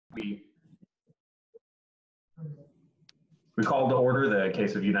We call to order the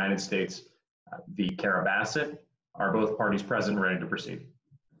case of United States v. Kara Bassett. Are both parties present and ready to proceed?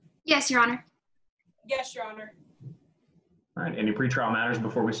 Yes, Your Honor. Yes, Your Honor. All right, any pretrial matters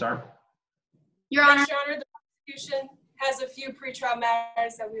before we start? Your Honor. Yes, Your Honor, the prosecution has a few pretrial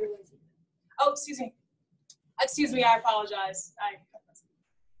matters that we were losing. Oh, excuse me. Excuse me, I apologize. Sorry.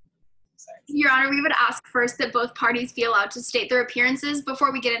 Your Honor, we would ask first that both parties be allowed to state their appearances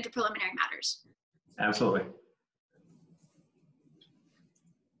before we get into preliminary matters. Absolutely.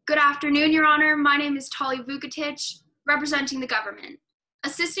 Good afternoon, Your Honor. My name is Vukotich, representing the government.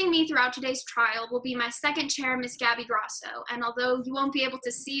 Assisting me throughout today's trial will be my second chair, Ms. Gabby Grosso, and although you won't be able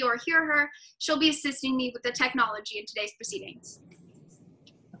to see or hear her, she'll be assisting me with the technology in today's proceedings.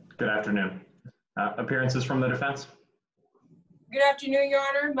 Good afternoon. Appearances from the defense? Good afternoon, Your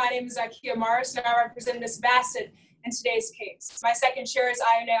Honor. My name is Ikea Morris, and I represent Ms. Bassett in today's case. My second chair is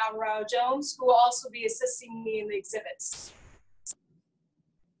Ione Alvarado-Jones, who will also be assisting me in the exhibits.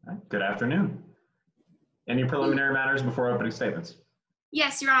 All right, good afternoon. Any preliminary matters before opening statements?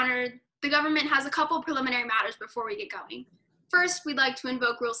 Yes, Your Honor. The government has a couple preliminary matters before we get going. First, we'd like to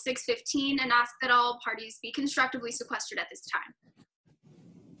invoke Rule 615 and ask that all parties be constructively sequestered at this time.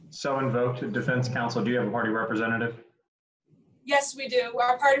 So invoked. Defense counsel, do you have a party representative? Yes, we do.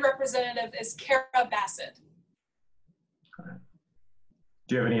 Our party representative is Kara Bassett. Okay.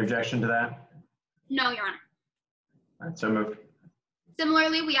 Do you have any objection to that? No, Your Honor. All right, so moved.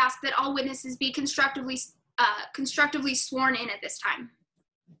 Similarly, we ask that all witnesses be constructively sworn in at this time.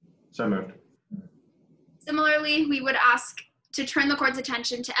 So moved. Similarly, we would ask to turn the court's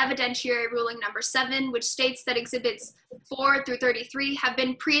attention to evidentiary ruling number 7, which states that exhibits 4 through 33 have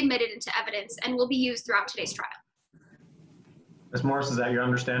been pre-admitted into evidence and will be used throughout today's trial. Ms. Morris, is that your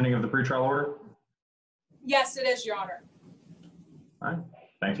understanding of the pretrial order? Yes, it is, Your Honor. All right,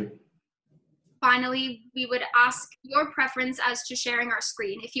 thank you. Finally, we would ask your preference as to sharing our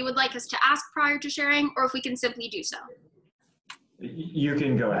screen, if you would like us to ask prior to sharing, or if we can simply do so. You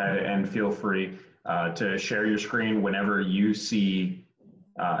can go ahead and feel free to share your screen whenever you see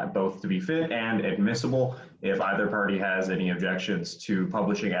both to be fit and admissible. If either party has any objections to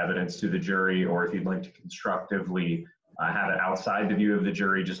publishing evidence to the jury, or if you'd like to constructively have it outside the view of the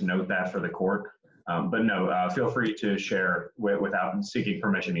jury, just note that for the court. But no, feel free to share without seeking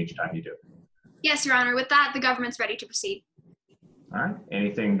permission each time you do. Yes, Your Honor. With that, the government's ready to proceed. All right.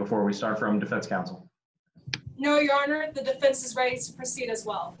 Anything before we start from defense counsel? No, Your Honor. The defense is ready to proceed as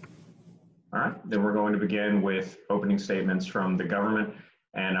well. All right. Then we're going to begin with opening statements from the government.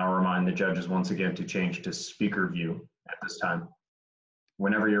 And I'll remind the judges once again to change to speaker view at this time,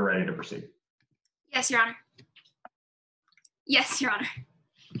 whenever you're ready to proceed. Yes, Your Honor. Yes, Your Honor.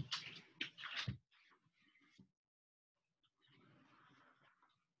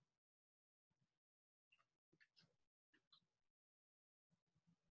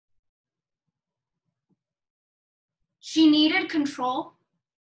 She needed control,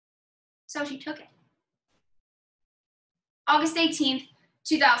 so she took it. August 18th,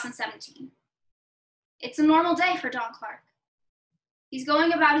 2017. It's a normal day for Don Clark. He's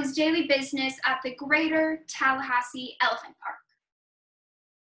going about his daily business at the Greater Tallahassee Elephant Park,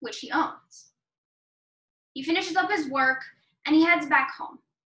 which he owns. He finishes up his work and he heads back home.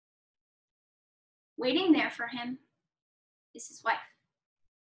 Waiting there for him is his wife,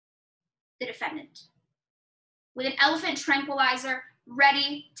 the defendant, with an elephant tranquilizer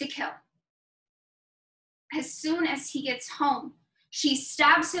ready to kill. As soon as he gets home, she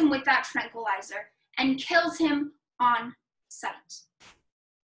stabs him with that tranquilizer and kills him on sight.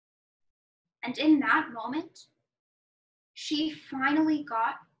 And in that moment, she finally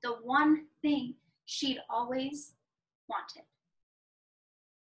got the one thing she'd always wanted: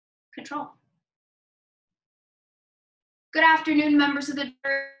 control. Good afternoon, members of the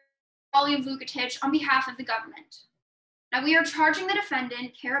jury. Vukotich on behalf of the government. Now, we are charging the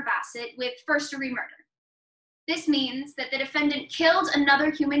defendant, Kara Bassett, with first-degree murder. This means that the defendant killed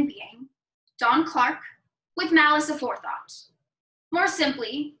another human being, Don Clark, with malice aforethought. More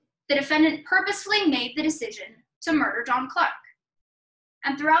simply, the defendant purposefully made the decision to murder Don Clark.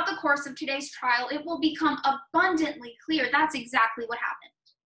 And throughout the course of today's trial, it will become abundantly clear that's exactly what happened.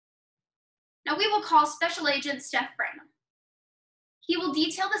 Now, we will call Special Agent Steph Branham. He will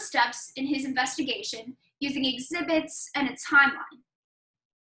detail the steps in his investigation using exhibits and a timeline.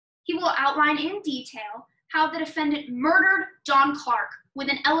 He will outline in detail how the defendant murdered Don Clark with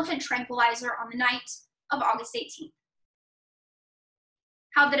an elephant tranquilizer on the night of August 18th.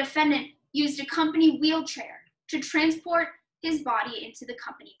 How the defendant used a company wheelchair to transport his body into the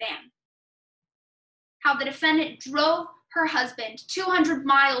company van. How the defendant drove her husband 200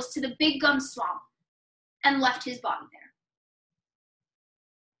 miles to the Big Gun Swamp and left his body there.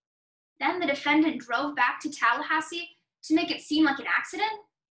 Then the defendant drove back to Tallahassee to make it seem like an accident.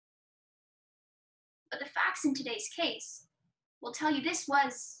 But the facts in today's case will tell you this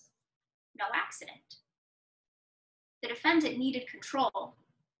was no accident. The defendant needed control,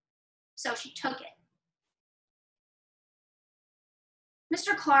 so she took it.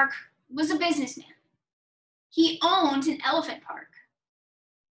 Mr. Clark was a businessman. He owned an elephant park.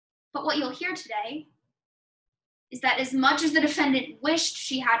 But what you'll hear today is that as much as the defendant wished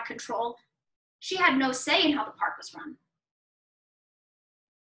she had control, she had no say in how the park was run.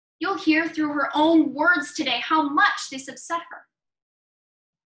 You'll hear through her own words today how much this upset her.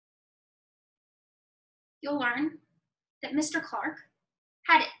 You'll learn that Mr. Clark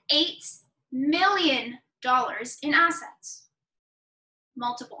had $8 million in assets,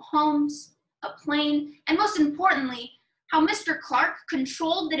 multiple homes, a plane, and most importantly, how Mr. Clark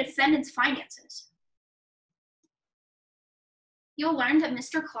controlled the defendant's finances. You'll learn that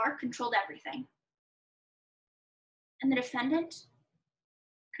Mr. Clark controlled everything, and the defendant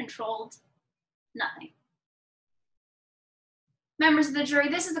controlled nothing. Members of the jury,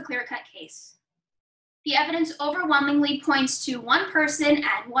 this is a clear-cut case. The evidence overwhelmingly points to one person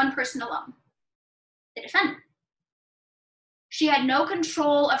and one person alone, the defendant. She had no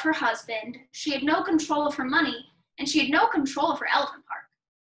control of her husband, she had no control of her money, and she had no control of her elephant park.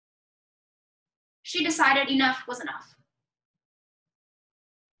 She decided enough was enough.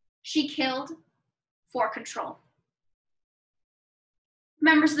 She killed for control.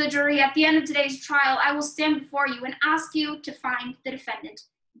 Members of the jury, at the end of today's trial, I will stand before you and ask you to find the defendant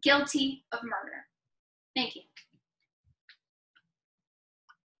guilty of murder. Thank you.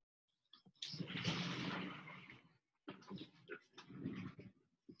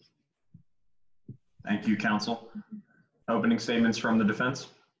 Thank you, counsel. Opening statements from the defense.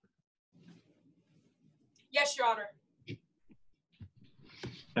 Yes, Your Honor.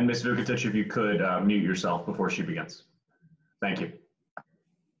 And Ms. Vukotich, if you could mute yourself before she begins. Thank you.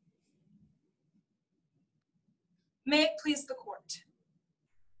 May it please the court.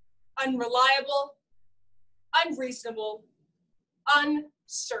 Unreliable, unreasonable,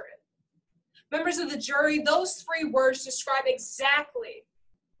 uncertain. Members of the jury, those three words describe exactly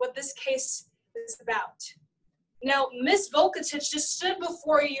what this case is about. Now, Ms. Vukotich just stood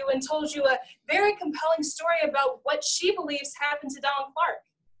before you and told you a very compelling story about what she believes happened to Don Clark.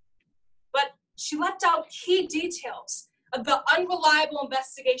 But she left out key details of the unreliable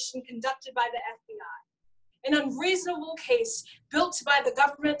investigation conducted by the FBI, an unreasonable case built by the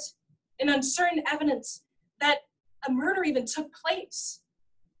government, and uncertain evidence that a murder even took place.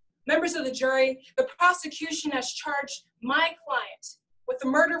 Members of the jury, the prosecution has charged my client with the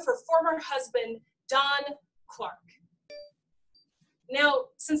murder of her former husband, Don Clark. Now,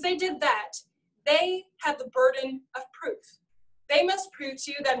 since they did that, they have the burden of proof. They must prove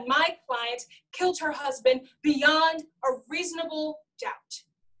to you that my client killed her husband beyond a reasonable doubt.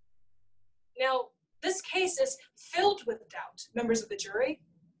 Now, this case is filled with doubt, members of the jury,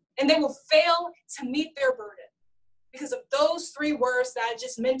 and they will fail to meet their burden because of those three words that I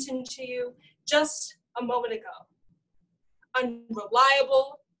just mentioned to you just a moment ago.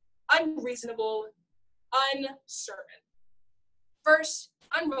 Unreliable, unreasonable, uncertain. First,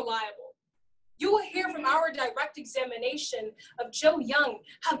 unreliable. You will hear from our direct examination of Joe Young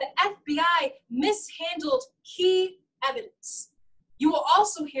how the FBI mishandled key evidence. You will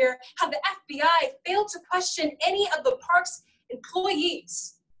also hear how the FBI failed to question any of the park's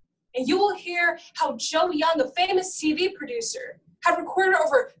employees. And you will hear how Joe Young, a famous TV producer, had recorded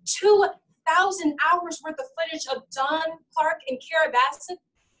over 2,000 hours worth of footage of Don Clark and Kara Bassett,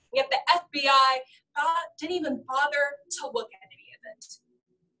 yet the FBI didn't even bother to look at any of it.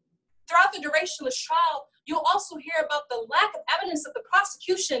 Throughout the duration of this trial, you'll also hear about the lack of evidence that the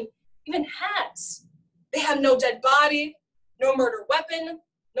prosecution even has. They have no dead body, no murder weapon,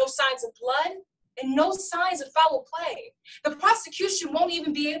 no signs of blood, and no signs of foul play. The prosecution won't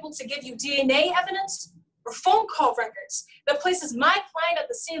even be able to give you DNA evidence or phone call records that places my client at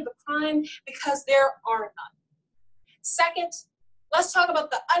the scene of the crime because there are none. Second, let's talk about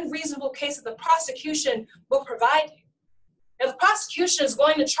the unreasonable case that the prosecution will provide you. Now, the prosecution is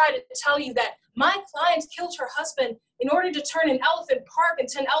going to try to tell you that my client killed her husband in order to turn an elephant park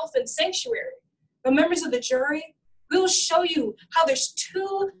into an elephant sanctuary. But members of the jury, we will show you how there's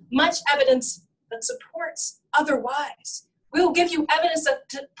too much evidence that supports otherwise. We will give you evidence that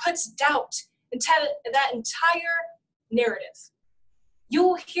puts doubt into that entire narrative. You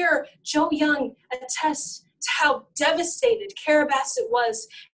will hear Joe Young attest to how devastated Kara Bassett was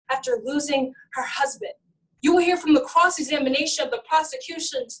after losing her husband. You will hear from the cross-examination of the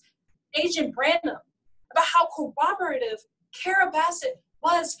prosecution's Agent Branham about how corroborative Kara Bassett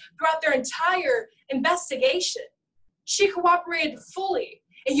was throughout their entire investigation. She cooperated fully,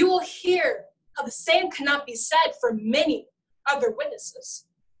 and you will hear how the same cannot be said for many other witnesses.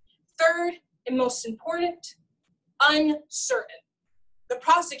 Third, and most important, uncertain. The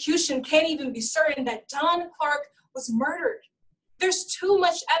prosecution can't even be certain that Don Clark was murdered. There's too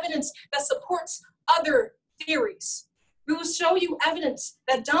much evidence that supports other theories. We will show you evidence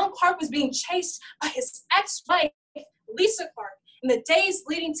that Don Clark was being chased by his ex-wife, Lisa Clark, in the days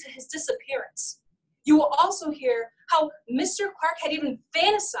leading to his disappearance. You will also hear how Mr. Clark had even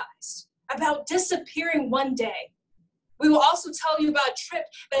fantasized about disappearing one day. We will also tell you about a trip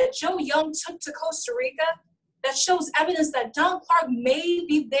that Joe Young took to Costa Rica that shows evidence that Don Clark may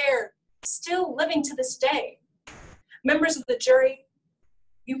be there, still living to this day. Members of the jury,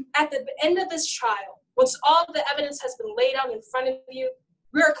 at the end of this trial, once all the evidence has been laid out in front of you,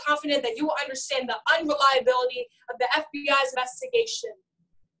 we are confident that you will understand the unreliability of the FBI's investigation,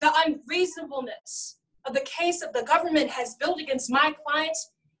 the unreasonableness of the case that the government has built against my client,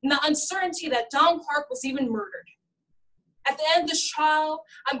 and the uncertainty that Don Clark was even murdered. At the end of this trial,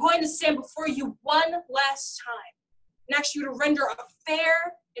 I'm going to stand before you one last time and ask you to render a fair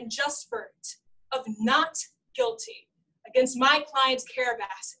and just verdict of not guilty against my client's Kara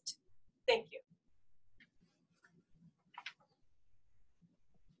Bassett. Thank you.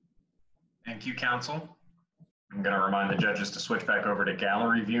 Thank you, counsel. I'm going to remind the judges to switch back over to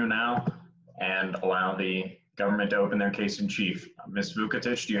gallery view now and allow the government to open their case in chief. Ms.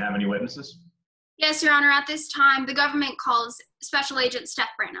 Vukotich, do you have any witnesses? Yes, Your Honor. At this time, the government calls Special Agent Steph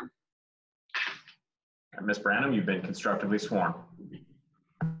Branham. Ms. Branham, you've been constructively sworn.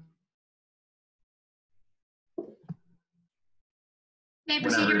 May I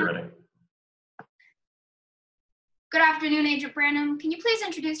proceed, Whenever Your you're Honor? ready. Good afternoon, Agent Branham. Can you please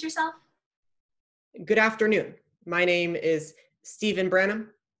introduce yourself? Good afternoon. My name is Stephen Branham,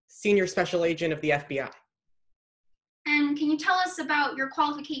 Senior Special Agent of the FBI. And can you tell us about your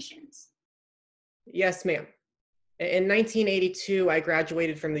qualifications? Yes, ma'am. In 1982, I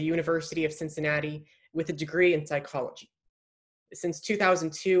graduated from the University of Cincinnati with a degree in psychology. Since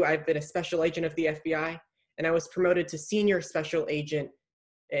 2002, I've been a special agent of the FBI, and I was promoted to Senior Special Agent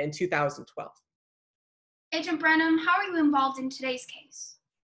in 2012. Agent Branham, how are you involved in today's case?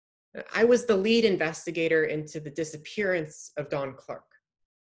 I was the lead investigator into the disappearance of Don Clark.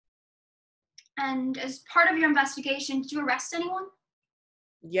 And as part of your investigation, did you arrest anyone?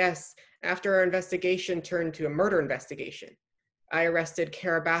 Yes, after our investigation turned to a murder investigation, I arrested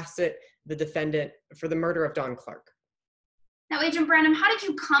Kara Bassett, the defendant, for the murder of Don Clark. Now, Agent Branham, how did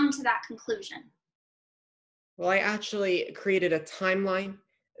you come to that conclusion? Well, I actually created a timeline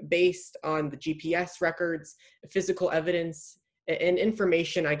based on the GPS records, physical evidence, and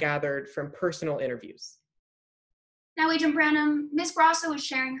information I gathered from personal interviews. Now, Agent Branham, Ms. Grosso is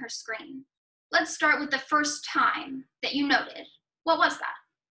sharing her screen. Let's start with the first time that you noted. What was that?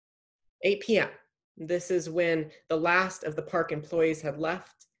 8 p.m. This is when the last of the park employees had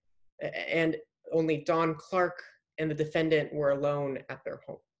left, and only Don Clark and the defendant were alone at their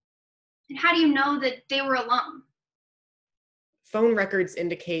home. And how do you know that they were alone? Phone records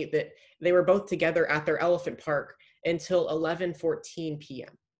indicate that they were both together at their elephant park until 11:14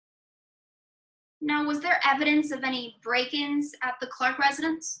 p.m. Now, was there evidence of any break-ins at the Clark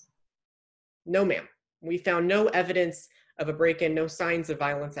residence? No, ma'am. We found no evidence of a break-in, no signs of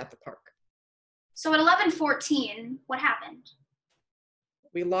violence at the park. So at 11:14, what happened?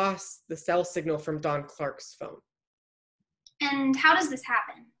 We lost the cell signal from Don Clark's phone. And how does this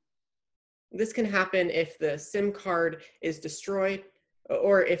happen? This can happen if the SIM card is destroyed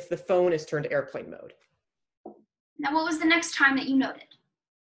or if the phone is turned to airplane mode. Now, what was the next time that you noted?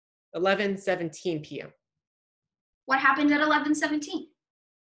 11:17 p.m. What happened at 11:17?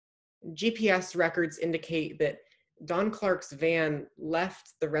 GPS records indicate that Don Clark's van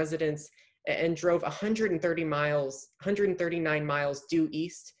left the residence and drove 139 miles due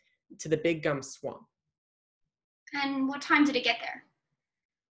east to the Big Gum Swamp. And what time did it get there?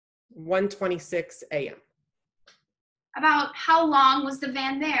 1:26 a.m. About how long was the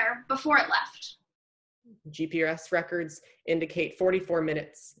van there before it left? GPS records indicate 44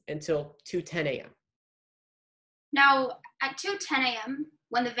 minutes until 2:10 a.m. Now, at 2:10 a.m.,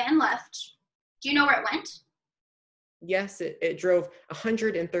 when the van left, do you know where it went? Yes, it drove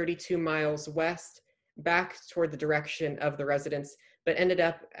 132 miles west back toward the direction of the residence, but ended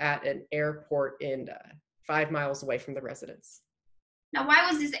up at an airport 5 miles away from the residence. Now, why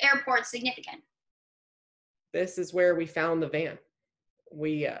was this airport significant? This is where we found the van.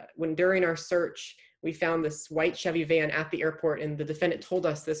 When during our search, we found this white Chevy van at the airport, and the defendant told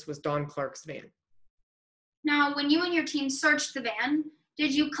us this was Don Clark's van. Now, when you and your team searched the van,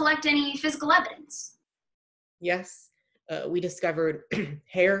 did you collect any physical evidence? Yes, we discovered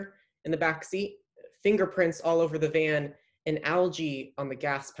hair in the back seat, fingerprints all over the van, and algae on the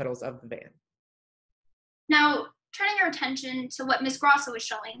gas pedals of the van. Now, turning your attention to what Ms. Grosso was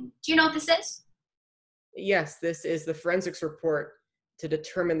showing, do you know what this is? Yes, this is the forensics report to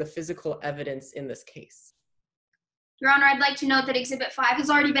determine the physical evidence in this case. Your Honor, I'd like to note that Exhibit 5 has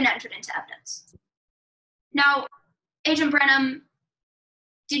already been entered into evidence. Now, Agent Brenham,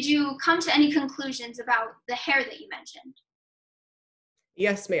 did you come to any conclusions about the hair that you mentioned?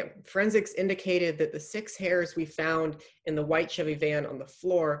 Yes, ma'am. Forensics indicated that the 6 hairs we found in the white Chevy van on the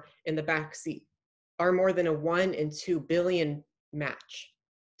floor in the back seat are more than a 1 in 2 billion match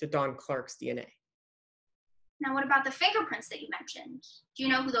to Don Clark's DNA. Now, what about the fingerprints that you mentioned? Do you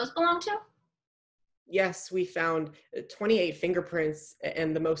know who those belong to? Yes, we found 28 fingerprints,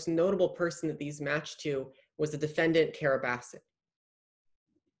 and the most notable person that these matched to was the defendant, Kara Bassett.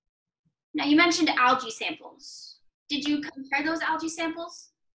 Now, you mentioned algae samples. Did you compare those algae samples?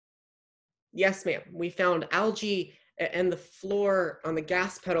 Yes, ma'am. We found algae and the floor on the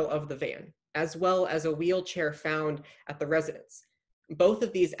gas pedal of the van, as well as a wheelchair found at the residence. Both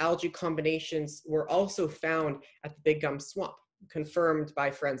of these algae combinations were also found at the Big Gum Swamp, confirmed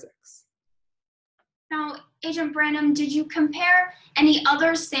by forensics. Now, Agent Branham, did you compare any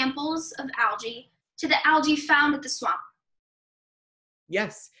other samples of algae to the algae found at the swamp?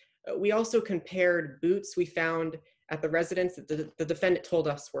 Yes, we also compared boots we found at the residence that the defendant told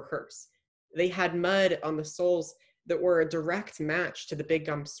us were hers. They had mud on the soles that were a direct match to the Big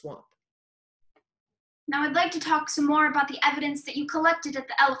Gum Swamp. Now, I'd like to talk some more about the evidence that you collected at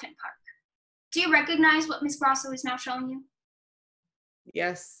the elephant park. Do you recognize what Ms. Grosso is now showing you?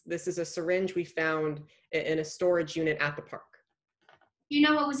 Yes, this is a syringe we found in a storage unit at the park. Do you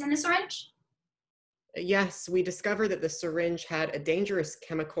know what was in the syringe? Yes, we discovered that the syringe had a dangerous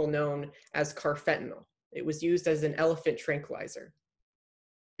chemical known as carfentanil. It was used as an elephant tranquilizer.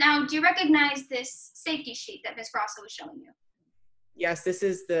 Now, do you recognize this safety sheet that Ms. Grosso was showing you? Yes, this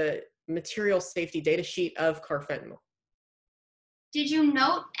is the material safety data sheet of carfentanil. Did you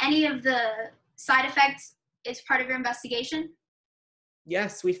note any of the side effects as part of your investigation?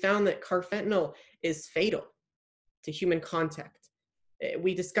 Yes, we found that carfentanil is fatal to human contact.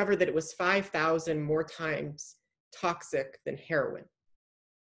 We discovered that it was 5,000 more times toxic than heroin.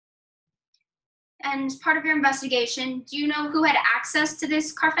 And as part of your investigation, do you know who had access to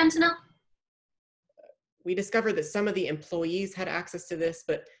this carfentanil? We discovered that some of the employees had access to this,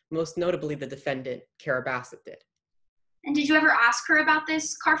 but most notably the defendant, Kara Bassett, did. And did you ever ask her about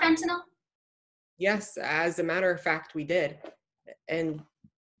this carfentanil? Yes, as a matter of fact, we did. And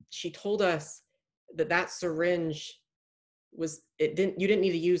she told us that that syringe you didn't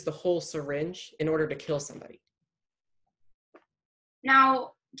need to use the whole syringe in order to kill somebody.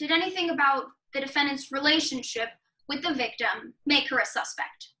 Now, did anything about the defendant's relationship with the victim make her a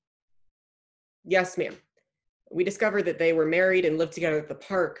suspect? Yes, ma'am. We discovered that they were married and lived together at the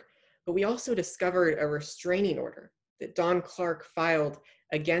park, but we also discovered a restraining order that Don Clark filed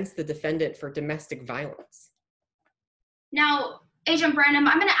against the defendant for domestic violence. Now, Agent Branham,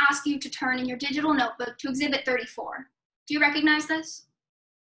 I'm going to ask you to turn in your digital notebook to Exhibit 34. Do you recognize this?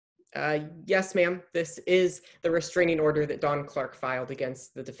 Yes, ma'am. This is the restraining order that Don Clark filed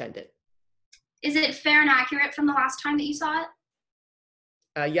against the defendant. Is it fair and accurate from the last time that you saw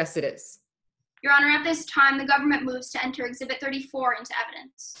it? Yes, it is. Your Honor, at this time, the government moves to enter Exhibit 34 into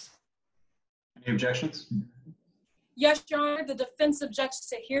evidence. Any objections? Yes, Your Honor, the defense objects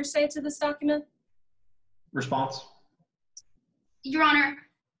to hearsay to this document. Response? Your Honor,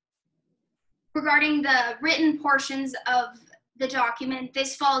 regarding the written portions of the document,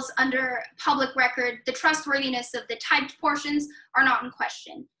 this falls under public record. The trustworthiness of the typed portions are not in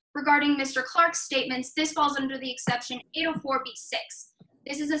question. Regarding Mr. Clark's statements, this falls under the exception 804B6.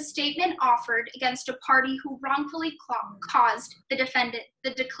 This is a statement offered against a party who wrongfully caused the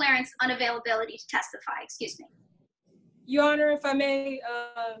declarant's unavailability to testify. Excuse me. Your Honor, if I may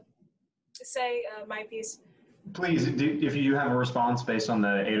say my piece. Please, if you have a response based on the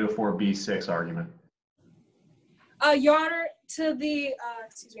 804B6 argument. Your Honor, to the,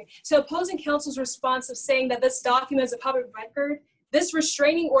 to opposing counsel's response of saying that this document is a public record, this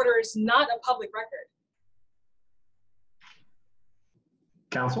restraining order is not a public record.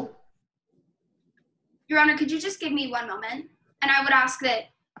 Counsel? Your Honor, could you just give me one moment? And I would ask that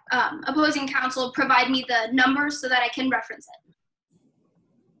opposing counsel provide me the numbers so that I can reference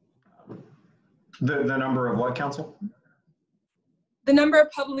it. The number of what, counsel? The number of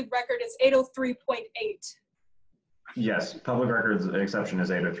public record is 803.8. Yes, public records exception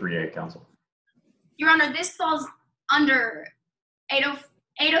is 8038, counsel. Your Honor, this falls under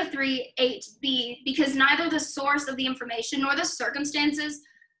 8038B because neither the source of the information nor the circumstances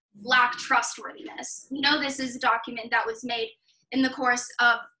lack trustworthiness. We know this is a document that was made in the course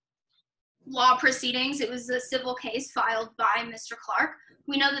of law proceedings. It was a civil case filed by Mr. Clark.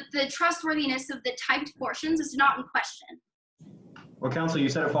 We know that the trustworthiness of the typed portions is not in question. Well, counsel, you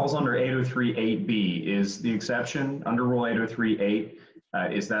said it falls under 8038B. Is the exception under Rule 8038,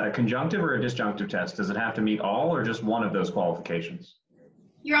 is that a conjunctive or a disjunctive test? Does it have to meet all or just one of those qualifications?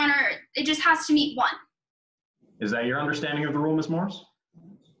 Your Honor, it just has to meet one. Is that your understanding of the rule, Ms. Morris?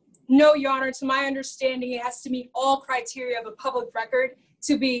 No, Your Honor, to my understanding, it has to meet all criteria of a public record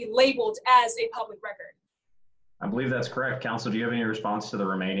to be labeled as a public record. I believe that's correct. Counsel, do you have any response to the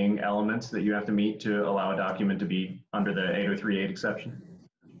remaining elements that you have to meet to allow a document to be under the 8038 exception?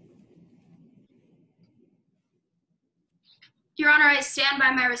 Your Honor, I stand by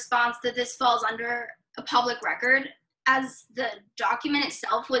my response that this falls under a public record as the document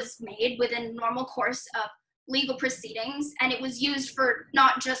itself was made within normal course of legal proceedings, and it was used for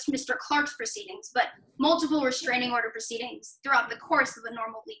not just Mr. Clark's proceedings, but multiple restraining order proceedings throughout the course of a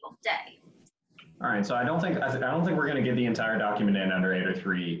normal legal day. All right, so I don't think we're going to get the entire document in under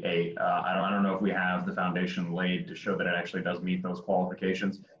 8038. I don't know if we have the foundation laid to show that it actually does meet those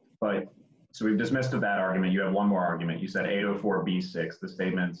qualifications. But so we've dismissed of that argument. You have one more argument. You said 804B6. The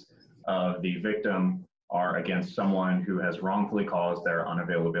statements of the victim are against someone who has wrongfully caused their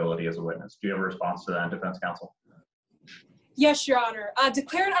unavailability as a witness. Do you have a response to that, defense counsel? Yes, Your Honor.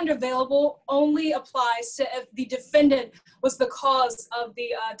 Declared unavailable only applies to if the defendant was the cause of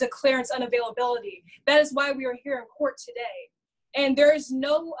the declarant's unavailability. That is why we are here in court today. And there is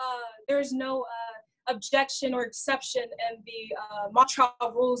no objection or exception in the mock trial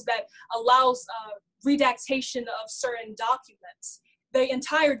rules that allows redactation of certain documents. The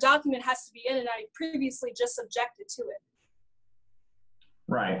entire document has to be in, and I previously just objected to it.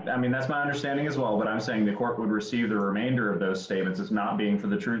 Right. I mean, that's my understanding as well, but I'm saying the court would receive the remainder of those statements as not being for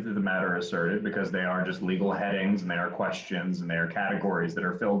the truth of the matter asserted because they are just legal headings and they are questions and they are categories that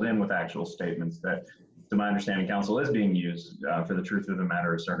are filled in with actual statements that, to my understanding, counsel is being used for the truth of the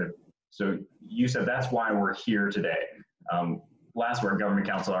matter asserted. So you said that's why we're here today. Last word, government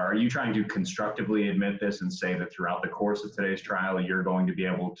counsel, are you trying to constructively admit this and say that throughout the course of today's trial, you're going to be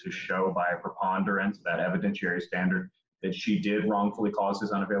able to show by a preponderance, that evidentiary standard, that she did wrongfully cause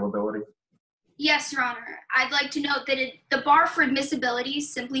his unavailability? Yes, Your Honor. I'd like to note that the bar for admissibility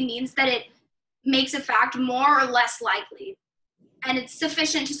simply means that it makes a fact more or less likely, and it's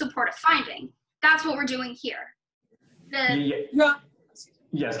sufficient to support a finding. That's what we're doing here.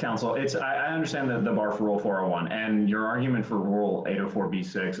 Yes, counsel. I understand the bar for Rule 401, and your argument for Rule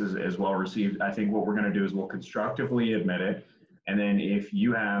 804B6 is well received. I think what we're going to do is we'll constructively admit it, and then if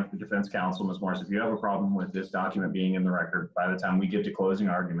you have, the defense counsel, Ms. Morris, if you have a problem with this document being in the record, by the time we get to closing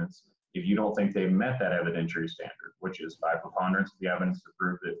arguments, if you don't think they've met that evidentiary standard, which is by preponderance of the evidence to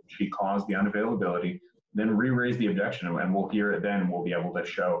prove that she caused the unavailability, then re-raise the objection, and we'll hear it then, and we'll be able to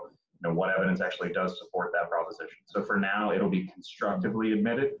show what evidence actually does support that proposition. So for now, it'll be constructively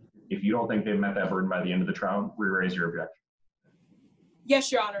admitted. If you don't think they've met that burden by the end of the trial, re-raise your objection.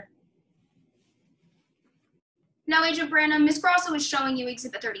 Yes, Your Honor. Now, Agent Branham, Ms. Grosso is showing you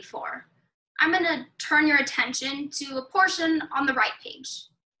Exhibit 34. I'm going to turn your attention to a portion on the right page.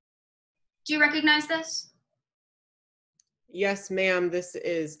 Do you recognize this? Yes, ma'am. This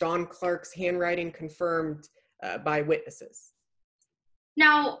is Don Clark's handwriting confirmed by witnesses.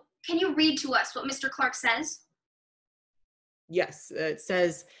 Now, can you read to us what Mr. Clark says? Yes, it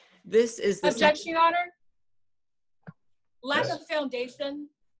says, this is the— Objection, Your Honor. Lack Yes. of foundation.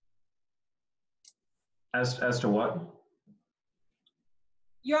 As to what?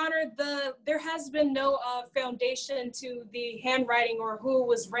 Your Honor, there has been no foundation to the handwriting or who it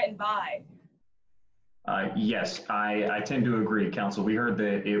was written by. Yes, I tend to agree, counsel. We heard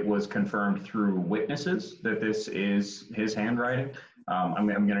that it was confirmed through witnesses that this is his handwriting. I'm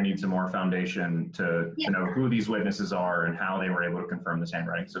going to need some more foundation to know who these witnesses are and how they were able to confirm this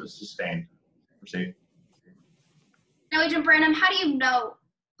handwriting. So it's sustained. Proceed. Now, Agent Branham, how do you know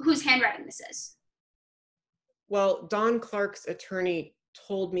whose handwriting this is? Well, Don Clark's attorney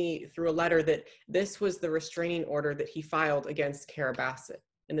told me through a letter that this was the restraining order that he filed against Kara Bassett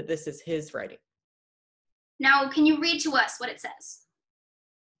and that this is his writing. Now, can you read to us what it says?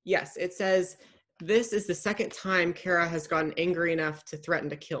 Yes, it says, this is the second time Kara has gotten angry enough to threaten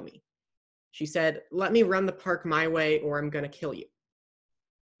to kill me. She said, let me run the park my way or I'm going to kill you.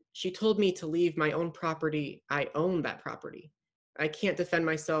 She told me to leave my own property. I own that property. I can't defend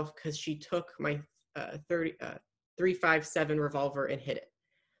myself because she took my 357 revolver and hid it.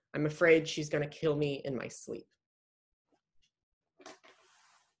 I'm afraid she's going to kill me in my sleep.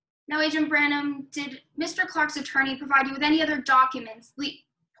 Now, Agent Branham, did Mr. Clark's attorney provide you with any other documents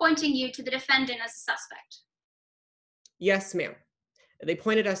pointing you to the defendant as a suspect? Yes, ma'am. They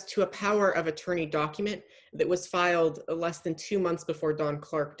pointed us to a power of attorney document that was filed less than 2 months before Don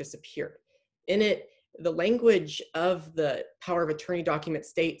Clark disappeared. In it, the language of the power of attorney document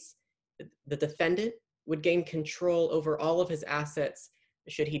states that the defendant would gain control over all of his assets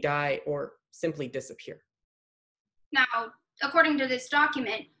should he die or simply disappear. Now, according to this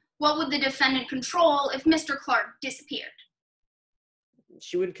document, what would the defendant control if Mr. Clark disappeared?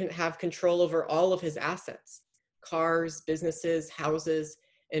 She would have control over all of his assets, cars, businesses, houses,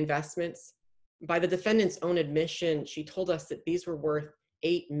 investments. By the defendant's own admission, she told us that these were worth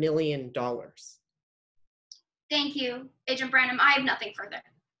 $8 million. Thank you, Agent Branham. I have nothing further.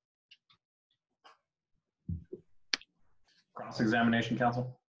 Cross-examination,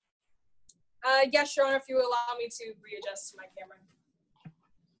 counsel? Yes, Your Honor, if you would allow me to readjust my camera.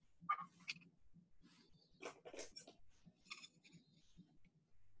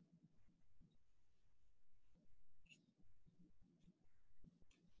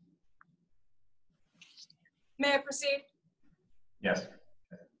 May I proceed? Yes.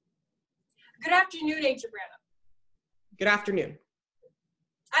 Good afternoon, Agent Branham. Good afternoon.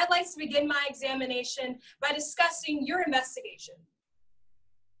 I'd like to begin my examination by discussing your investigation.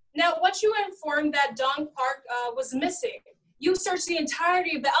 Now, once you were informed that Don Clark was missing, you searched the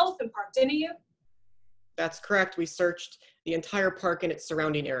entirety of the Elephant Park, didn't you? That's correct. We searched the entire park and its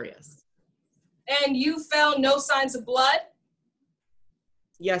surrounding areas. And you found no signs of blood?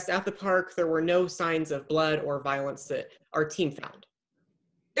 Yes, at the park, there were no signs of blood or violence that our team found.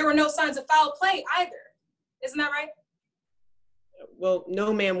 There were no signs of foul play either. Isn't that right? Well,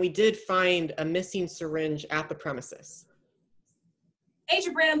 no, ma'am. We did find a missing syringe at the premises.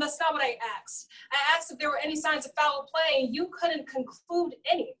 Agent Branham, that's not what I asked. I asked if there were any signs of foul play, and you couldn't conclude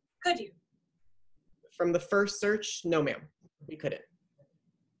any, could you? From the first search, no, ma'am. We couldn't.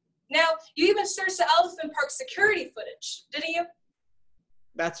 Now, you even searched the Elephant Park security footage, didn't you?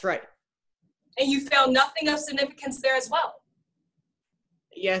 That's right. And you found nothing of significance there as well?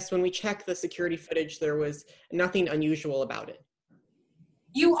 Yes, when we checked the security footage, there was nothing unusual about it.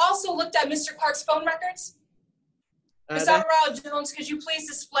 You also looked at Mr. Clark's phone records? Ms. Alvarado Jones, could you please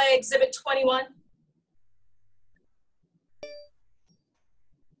display Exhibit 21?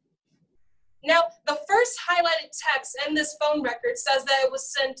 Now, the first highlighted text in this phone record says that it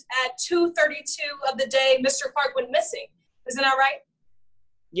was sent at 2:32 of the day Mr. Clark went missing. Isn't that right?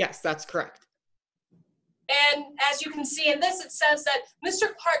 Yes, that's correct. And as you can see in this, it says that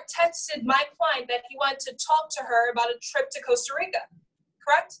Mr. Clark texted my client that he wanted to talk to her about a trip to Costa Rica,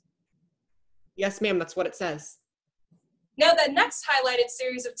 correct? Yes, ma'am, that's what it says. Now, the next highlighted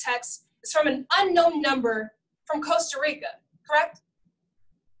series of texts is from an unknown number from Costa Rica, correct?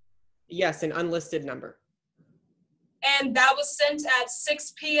 Yes, an unlisted number. And that was sent at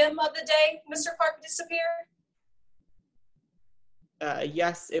 6 p.m. of the day Mr. Clark disappeared?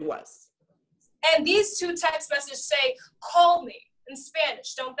 Yes, it was. And these two text messages say, "Call me," in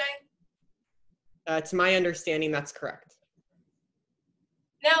Spanish, don't they? To my understanding, that's correct.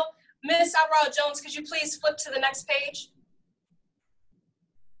 Now, Ms. Alvarado Jones, could you please flip to the next page?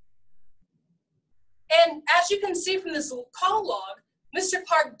 And as you can see from this call log, Mr.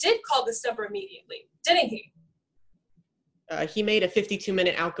 Clark did call this number immediately, didn't he? He made a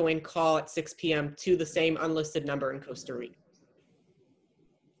 52-minute outgoing call at 6 p.m. to the same unlisted number in Costa Rica.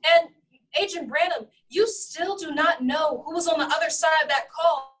 And Agent Branham, you still do not know who was on the other side of that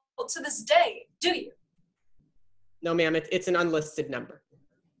call to this day, do you? No, ma'am, it's an unlisted number.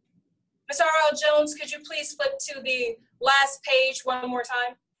 Ms. R.L. Jones, could you please flip to the last page one more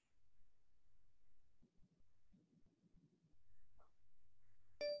time?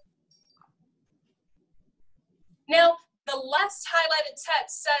 Now, the last highlighted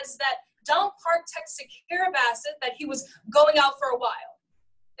text says that Don Clark texted Kara Bassett that he was going out for a while.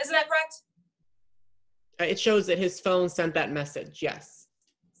 Isn't that correct? It shows that his phone sent that message, yes.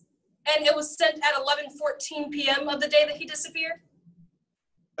 And it was sent at 11:14 p.m. of the day that he disappeared?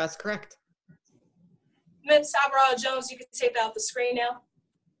 That's correct. Ms. Alvarado Jones, you can take that off the screen now.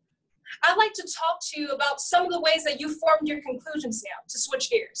 I'd like to talk to you about some of the ways that you formed your conclusions now, to switch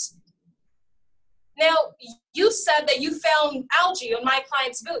gears. Now, you said that you found algae on my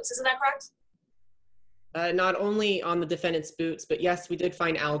client's boots, isn't that correct? Not only on the defendant's boots, but yes, we did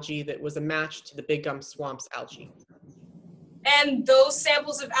find algae that was a match to the Big Gum Swamp's algae. And those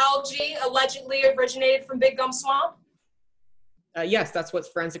samples of algae allegedly originated from Big Gum Swamp? Yes, that's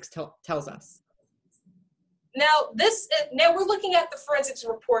what forensics tells us. Now, now we're looking at the forensics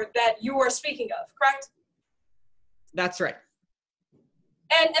report that you are speaking of, correct? That's right.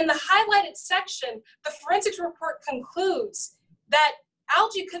 And in the highlighted section, the forensics report concludes that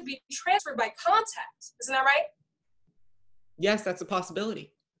algae could be transferred by contact. Isn't that right? Yes, that's a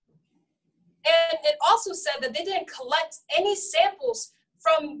possibility. And it also said that they didn't collect any samples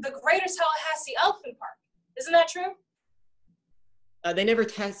from the Greater Tallahassee Elephant Park. Isn't that true? They never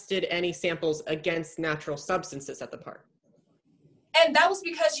tested any samples against natural substances at the park. And that was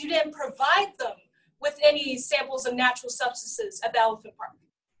because you didn't provide them with any samples of natural substances at the Elephant Park.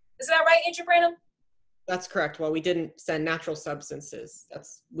 Isn't that right, Agent Branham? That's correct. Well, we didn't send natural substances.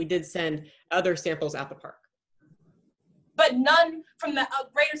 We did send other samples at the park. But none from the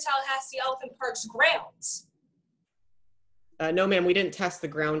Greater Tallahassee Elephant Park's grounds. No, ma'am, we didn't test the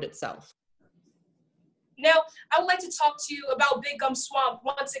ground itself. Now, I would like to talk to you about Big Gum Swamp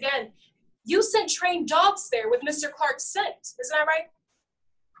once again. You sent trained dogs there with Mr. Clark's scent. Isn't that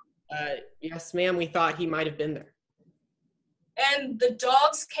right? Yes, ma'am, we thought he might have been there. And the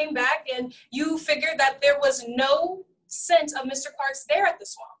dogs came back and you figured that there was no scent of Mr. Clark's there at the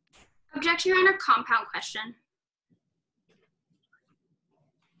swamp. Objection, Your Honor. Compound question.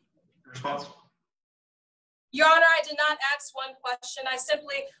 Response? Your Honor, I did not ask one question. I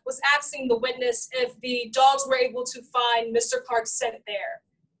simply was asking the witness if the dogs were able to find Mr. Clark's scent there.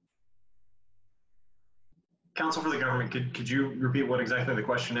 Counsel for the government, could you repeat what exactly the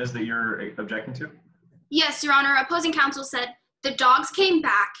question is that you're objecting to? Yes, Your Honor. Opposing counsel said the dogs came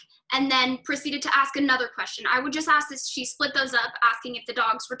back and then proceeded to ask another question. I would just ask this, she split those up, asking if the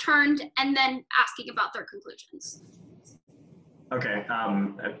dogs returned and then asking about their conclusions. Okay,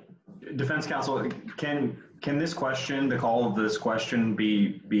 defense counsel, can this question, the call of this question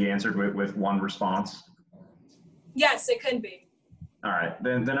be answered with one response? Yes, it can be. All right,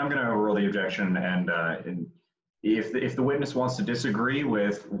 then I'm going to overrule the objection, and if the witness wants to disagree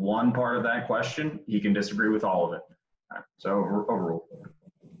with one part of that question, he can disagree with all of it. All right, so overrule.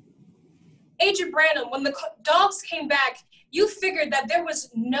 Agent Branham, when the dogs came back, you figured that there was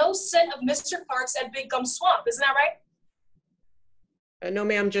no scent of Mr. Clark's at Big Gum Swamp. Isn't that right? No,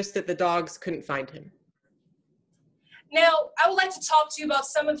 ma'am, just that the dogs couldn't find him. Now, I would like to talk to you about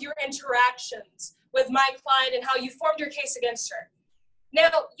some of your interactions with my client and how you formed your case against her. Now,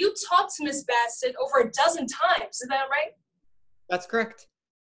 you talked to Ms. Bassett over a dozen times, is that right? That's correct.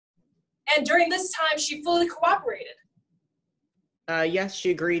 And during this time, she fully cooperated. Yes,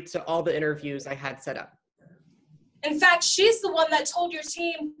 she agreed to all the interviews I had set up. In fact, she's the one that told your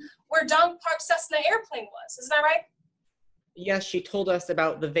team where Don Clark's Cessna airplane was, isn't that right? Yes, she told us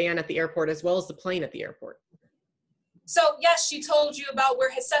about the van at the airport as well as the plane at the airport. So, yes, she told you about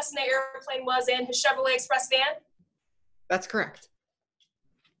where his Cessna airplane was and his Chevrolet Express van? That's correct.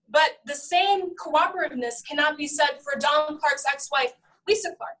 But the same cooperativeness cannot be said for Don Clark's ex-wife, Lisa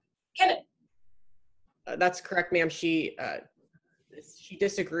Clark, can it? That's correct, ma'am. She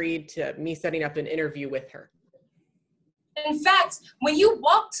disagreed to me setting up an interview with her. In fact, when you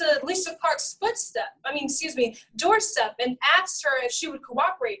walked to Lisa Clark's doorstep and asked her if she would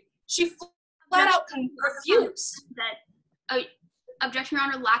cooperate, she flat out refused. Objection, Your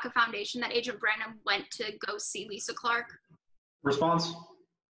Honor, lack of foundation that Agent Branham went to go see Lisa Clark. Response?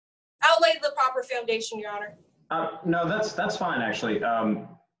 I'll lay the proper foundation, Your Honor. No, that's fine, actually.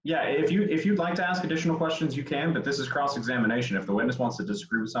 Yeah, if you'd like to ask additional questions, you can, but this is cross-examination. If the witness wants to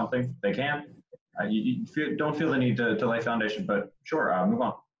disagree with something, they can. You don't feel the need to lay foundation, but sure, move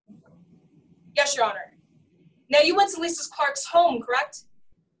on. Yes, Your Honor. Now, you went to Lisa Clark's home, correct?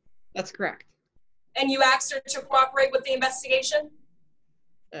 That's correct. And you asked her to cooperate with the investigation?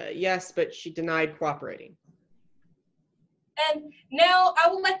 Yes, but she denied cooperating. And now I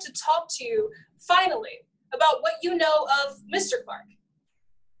would like to talk to you, finally, about what you know of Mr. Clark.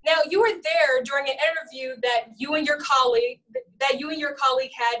 Now, you were there during an interview that you and your colleague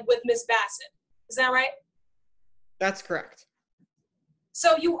had with Ms. Bassett. Is that right? That's correct.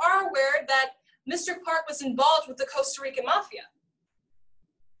 So you are aware that Mr. Clark was involved with the Costa Rican Mafia?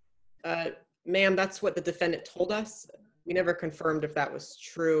 Ma'am, that's what the defendant told us. We never confirmed if that was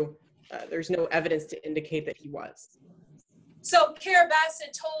true. There's no evidence to indicate that he was. So Kara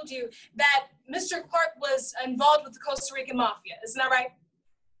Bassett told you that Mr. Clark was involved with the Costa Rican Mafia. Isn't that right?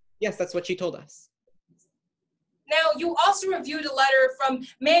 Yes, that's what she told us. Now, you also reviewed a letter from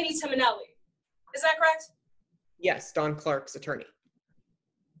Manny Timonelli. Is that correct? Yes, Don Clark's attorney.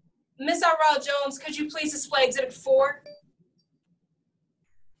 Ms. Alvarado Jones, could you please display Exhibit 4?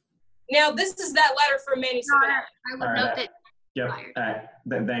 Now, this is that letter from Manny Timonelli. I would note that.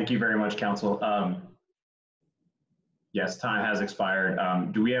 Yep. Thank you very much, counsel. Yes, time has expired.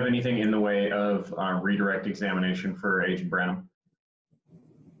 Do we have anything in the way of redirect examination for Agent Branham?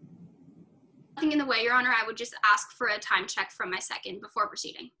 Nothing in the way, Your Honor. I would just ask for a time check from my second before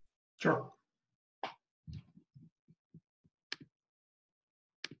proceeding. Sure.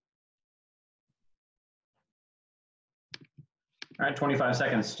 All right, 25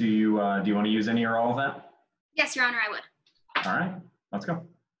 seconds. Do you want to use any or all of that? Yes, Your Honor, I would. All right, let's go.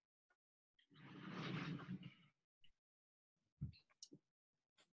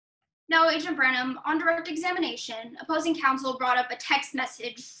 Now, Agent Branham, on direct examination, opposing counsel brought up a text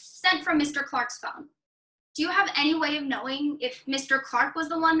message sent from Mr. Clark's phone. Do you have any way of knowing if Mr. Clark was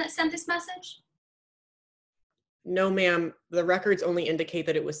the one that sent this message? No, ma'am. The records only indicate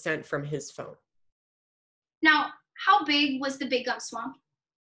that it was sent from his phone. Now, how big was the Big Gum Swamp?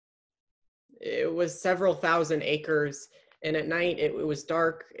 It was several thousand acres, and at night it was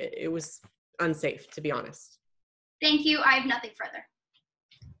dark. It was unsafe, to be honest. Thank you. I have nothing further.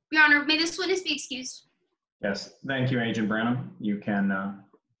 Your Honor, may this witness be excused? Yes, thank you, Agent Branham. You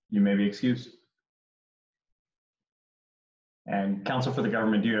may be excused. And counsel for the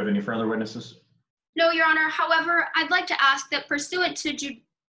government, do you have any further witnesses? No, Your Honor. However, I'd like to ask that pursuant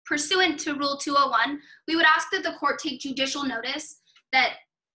to Rule 201, we would ask that the court take judicial notice that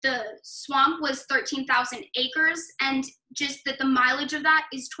the swamp was 13,000 acres and just that the mileage of that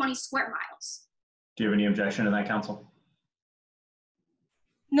is 20 square miles. Do you have any objection to that, counsel?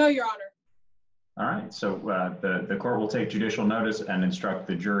 No, Your Honor. All right, so the court will take judicial notice and instruct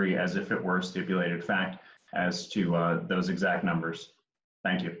the jury as if it were a stipulated fact as to those exact numbers.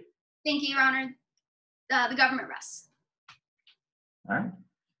 Thank you. Thank you, Your Honor. The government rests. All right.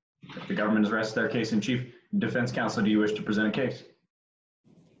 If the government has rested their case in chief, defense counsel, do you wish to present a case?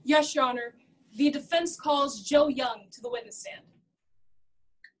 Yes, Your Honor. The defense calls Joe Young to the witness stand.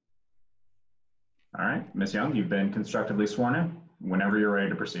 All right, Ms. Young, you've been constructively sworn in. Whenever you're ready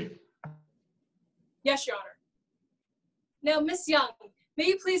to proceed. Yes, Your Honor. Now, Ms. Young, may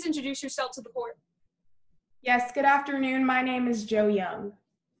you please introduce yourself to the court? Yes, good afternoon. My name is Joe Young.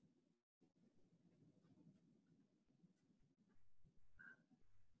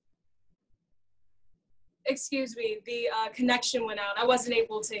 Excuse me, the connection went out. I wasn't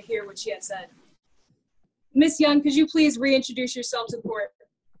able to hear what she had said. Ms. Young, could you please reintroduce yourself to the court?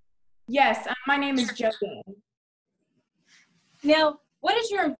 Yes, my name is Joe Young. Now, what is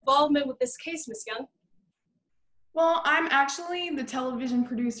your involvement with this case, Ms. Young? Well, I'm actually the television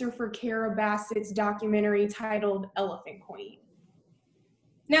producer for Kara Bassett's documentary titled Elephant Queen.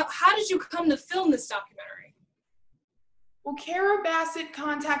 Now, how did you come to film this documentary? Well, Kara Bassett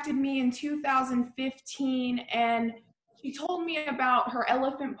contacted me in 2015 and she told me about her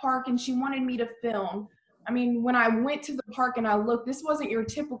elephant park and she wanted me to film. I mean, when I went to the park and I looked, this wasn't your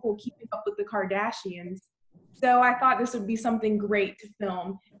typical Keeping Up with the Kardashians. So I thought this would be something great to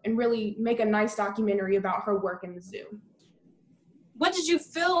film and really make a nice documentary about her work in the zoo. What did you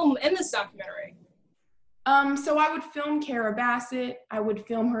film in this documentary? So I would film Kara Bassett, I would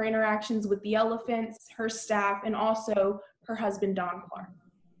film her interactions with the elephants, her staff, and also her husband, Don Clark.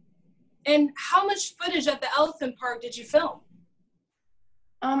 And how much footage at the elephant park did you film?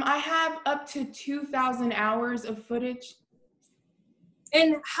 I have up to 2,000 hours of footage.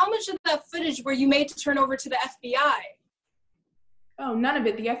 And how much of that footage were you made to turn over to the FBI? Oh, none of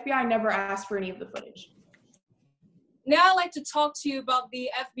it. The FBI never asked for any of the footage. Now I'd like to talk to you about the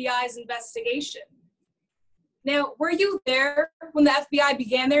FBI's investigation. Now, were you there when the FBI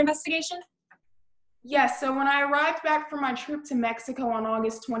began their investigation? Yes, so when I arrived back from my trip to Mexico on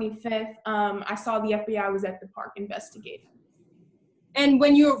August 25th, I saw the FBI was at the park investigating. And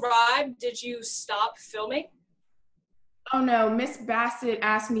when you arrived, did you stop filming? Oh no, Miss Bassett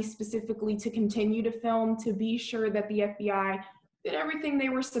asked me specifically to continue to film to be sure that the FBI did everything they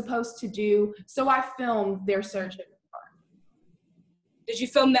were supposed to do, so I filmed their search of the park. Did you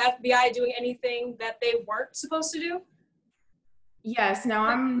film the FBI doing anything that they weren't supposed to do? Yes, now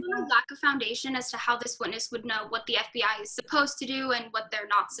I'm... There's a lack of foundation as to how this witness would know what the FBI is supposed to do and what they're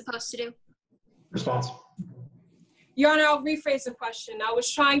not supposed to do. Response. Your Honor, I'll rephrase the question. I was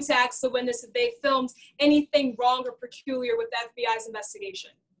trying to ask the witness if they filmed anything wrong or peculiar with the FBI's investigation.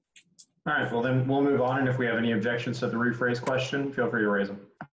 All right, well then we'll move on, and if we have any objections to the rephrase question, feel free to raise them.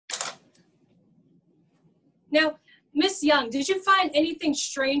 Now, Ms. Young, did you find anything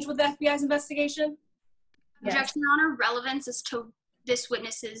strange with the FBI's investigation? Yes. Objection, Your Honor. Relevance as to this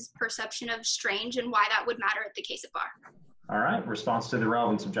witness's perception of strange and why that would matter at the case at bar. All right, response to the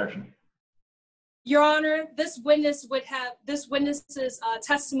relevance objection. Your Honor, this witness's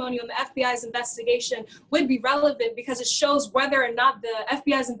testimony on the FBI's investigation would be relevant because it shows whether or not the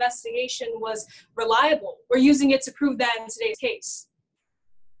FBI's investigation was reliable. We're using it to prove that in today's case.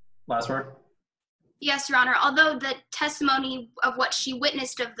 Last word. Yes, Your Honor. Although the testimony of what she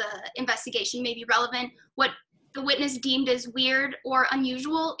witnessed of the investigation may be relevant, what the witness deemed as weird or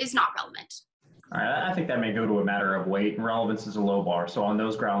unusual is not relevant. All right, I think that may go to a matter of weight, and relevance is a low bar. So on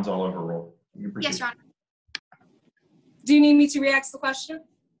those grounds, I'll overrule. Yes, Your Honor. Do you need me to re-ask the question?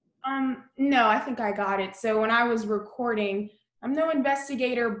 No, I think I got it. So when I was recording, I'm no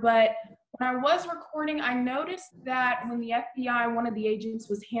investigator, but when I was recording, I noticed that when the FBI, one of the agents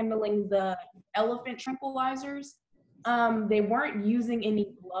was handling the elephant tranquilizers, they weren't using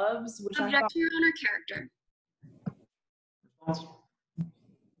any gloves, which I Object thought. to Your Honor, character. Response?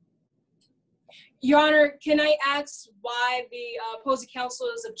 Your Honor, can I ask why the opposing counsel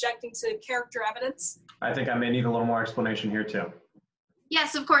is objecting to character evidence? I think I may need a little more explanation here too.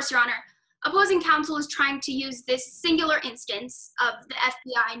 Yes, of course, Your Honor. Opposing counsel is trying to use this singular instance of the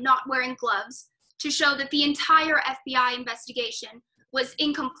FBI not wearing gloves to show that the entire FBI investigation was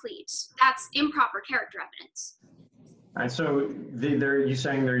incomplete. That's improper character evidence. All right, so you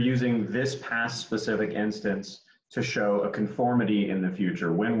saying they're using this past specific instance to show a conformity in the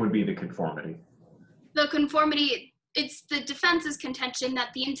future. When would be the conformity? The conformity, it's the defense's contention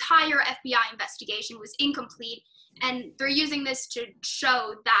that the entire FBI investigation was incomplete, and they're using this to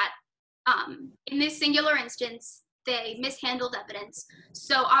show that in this singular instance, they mishandled evidence.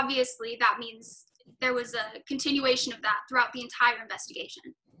 So obviously that means there was a continuation of that throughout the entire investigation.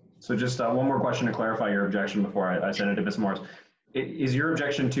 So just one more question to clarify your objection before I send it to Ms. Morris. Is your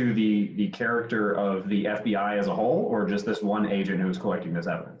objection to the character of the FBI as a whole, or just this one agent who was collecting this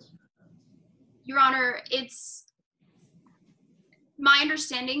evidence? Your Honor, it's my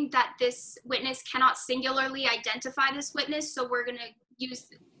understanding that this witness cannot singularly identify this witness, so we're going to use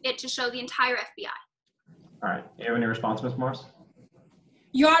it to show the entire FBI. All right. Do you have any response, Ms. Morris?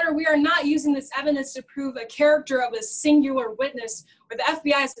 Your Honor, we are not using this evidence to prove a character of a singular witness or the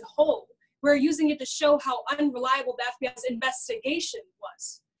FBI as a whole. We're using it to show how unreliable the FBI's investigation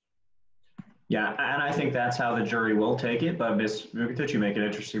was. Yeah, and I think that's how the jury will take it. But Ms. Vukotich, you make an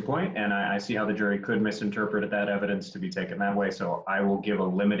interesting point, and I see how the jury could misinterpret that evidence to be taken that way. So I will give a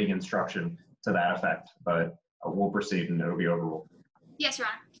limiting instruction to that effect, but we'll proceed and it'll be overruled. Yes, Your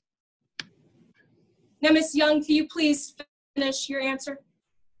Honor. Now, Ms. Young, can you please finish your answer?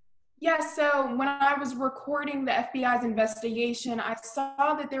 Yes, so when I was recording the FBI's investigation, I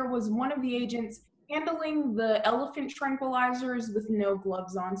saw that there was one of the agents handling the elephant tranquilizers with no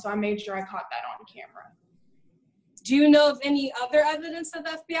gloves on, so I made sure I caught that on camera. Do you know of any other evidence that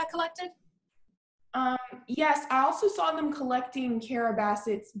the FBI collected? Yes, I also saw them collecting Kara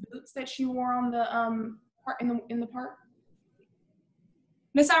Bassett's boots that she wore on the in the park.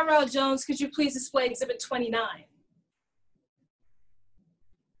 Ms. Irel Jones, could you please display Exhibit 29?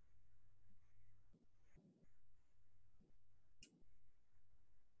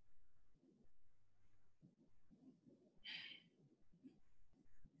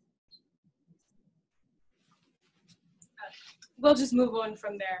 We'll just move on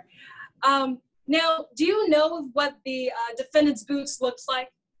from there. Now, do you know what the defendant's boots looks like?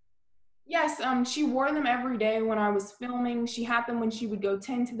 Yes, she wore them every day when I was filming. She had them when she would go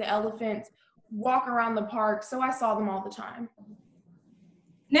tend to the elephants, walk around the park, so I saw them all the time.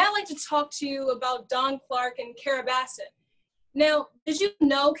 Now I'd like to talk to you about Don Clark and Kara Bassett. Now, did you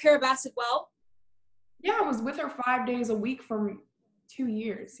know Kara Bassett well? Yeah, I was with her 5 days a week for 2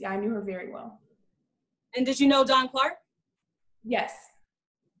 years. Yeah, I knew her very well. And did you know Don Clark? Yes.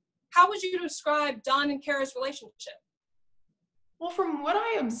 How would you describe Don and Kara's relationship? Well, from what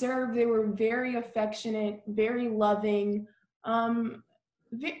I observed, they were very affectionate, very loving,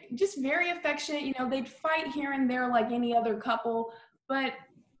 just very affectionate. You know, they'd fight here and there like any other couple, but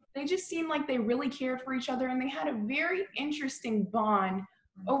they just seemed like they really cared for each other, and they had a very interesting bond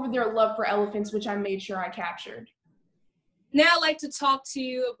over their love for elephants, which I made sure I captured. Now I'd like to talk to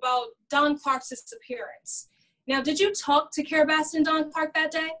you about Don Clark's disappearance. Now, did you talk to Kara Bassett and Don Clark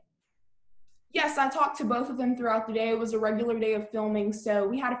that day? Yes, I talked to both of them throughout the day. It was a regular day of filming, so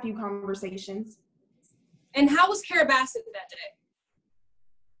we had a few conversations. And how was Kara Bassett that day?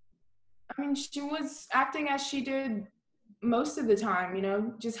 I mean, she was acting as she did most of the time, you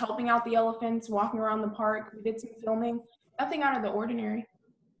know, just helping out the elephants, walking around the park. We did some filming, nothing out of the ordinary.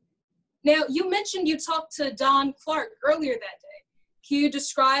 Now, you mentioned you talked to Don Clark earlier that day. Can you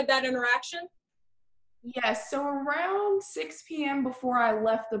describe that interaction? Yes, so around 6 p.m. before I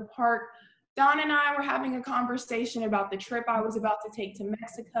left the park, Don and I were having a conversation about the trip I was about to take to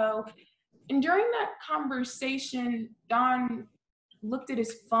Mexico. And during that conversation, Don looked at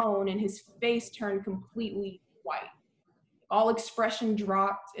his phone and his face turned completely white. All expression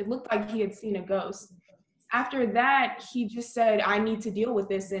dropped. It looked like he had seen a ghost. After that, he just said, I need to deal with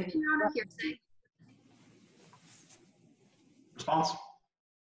this. And Your Honor, hearsay. Response?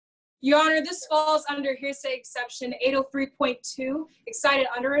 Your Honor, this falls under hearsay exception 803.2, excited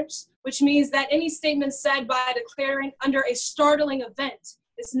utterance, which means that any statement said by a declarant under a startling event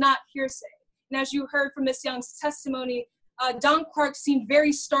is not hearsay. And as you heard from Ms. Young's testimony, Don Clark seemed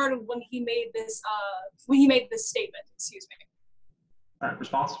very startled when he made this statement. Excuse me. All right,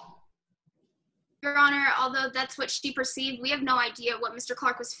 response? Your Honor, although that's what she perceived, we have no idea what Mr.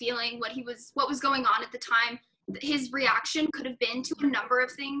 Clark was feeling, what was going on at the time. His reaction could have been to a number of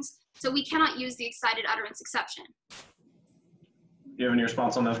things, so we cannot use the excited utterance exception. Do you have any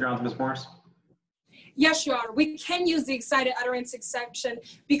response on those grounds, Ms. Morris? Yes, Your Honor, we can use the excited utterance exception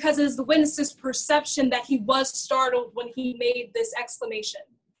because it is the witness's perception that he was startled when he made this exclamation.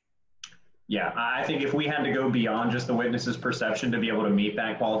 Yeah, I think if we had to go beyond just the witness's perception to be able to meet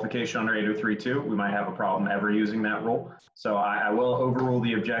that qualification under 803.2, we might have a problem ever using that rule. So I will overrule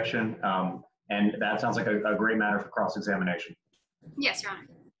the objection, and that sounds like a great matter for cross-examination. Yes, Your Honor.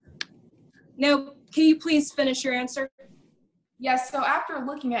 Now, can you please finish your answer? yes, so after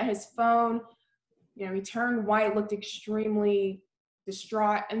looking at his phone, he turned white, looked extremely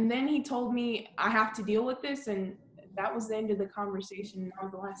distraught. And then he told me, I have to deal with this. And that was the end of the conversation. That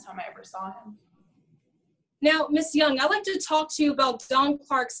was the last time I ever saw him. Now, Ms. Young, I'd like to talk to you about Don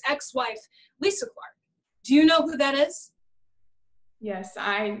Clark's ex-wife, Lisa Clark. Do you know who that is? Yes,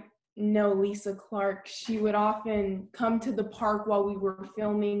 I know Lisa Clark. She would often come to the park while we were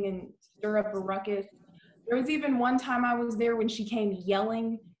filming and stir up a ruckus. There was even one time I was there when she came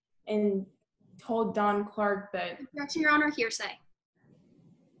yelling and told Don Clark that... Objection, Your Honor, hearsay.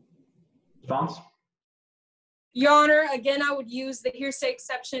 Response? Your Honor, again, I would use the hearsay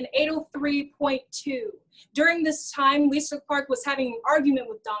exception 803.2. During this time, Lisa Clark was having an argument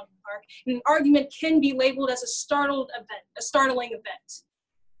with Don Clark, and an argument can be labeled as a startling event.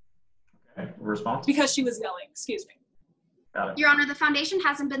 Okay, response? Because she was yelling, excuse me. Got it. Your Honor, the foundation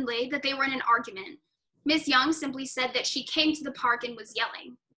hasn't been laid that they were in an argument. Ms. Young simply said that she came to the park and was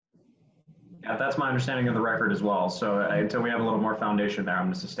yelling. Yeah, that's my understanding of the record as well. So until we have a little more foundation there, I'm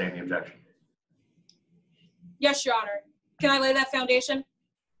going to sustain the objection. Yes, Your Honor. Can I lay that foundation?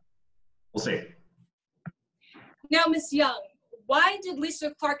 We'll see. Now, Ms. Young, why did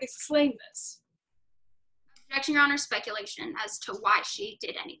Lisa Clark exclaim this? Objection, Your Honor, speculation as to why she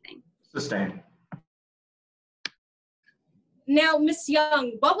did anything. Sustained. Now, Ms.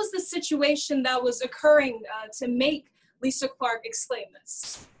 Young, what was the situation that was occurring to make Lisa Clark exclaim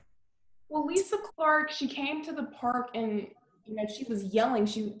this? Well, Lisa Clark, she came to the park and, she was yelling.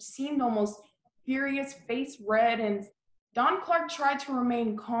 She seemed almost furious, face red, and Don Clark tried to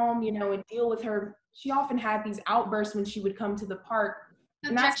remain calm, and deal with her. She often had these outbursts when she would come to the park.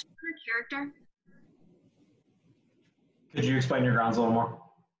 And that's Objection to her character. Could you explain your grounds a little more?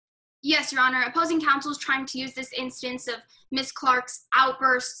 Yes, Your Honor. Opposing counsel is trying to use this instance of Ms. Clark's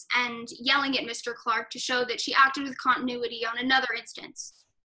outbursts and yelling at Mr. Clark to show that she acted with continuity on another instance.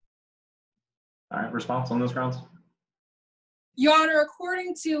 All right, response on those grounds? Your Honor,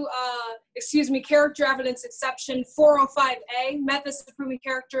 according to, character evidence exception 405A, methods of proving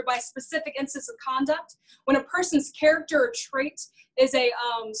character by specific instance of conduct, when a person's character or trait is a,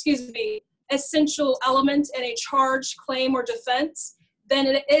 essential element in a charge, claim, or defense, then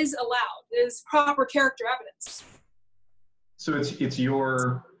it is allowed. It is proper character evidence. So it's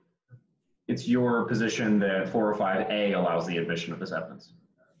your position that 405A allows the admission of this evidence?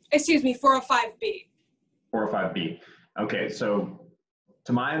 405B. 405B. Okay, so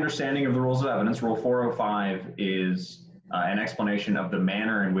to my understanding of the rules of evidence, Rule 405 is an explanation of the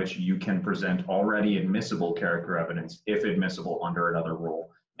manner in which you can present already admissible character evidence if admissible under another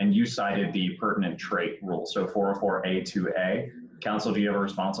rule. And you cited the pertinent trait rule, so 404A2A. Counsel, do you have a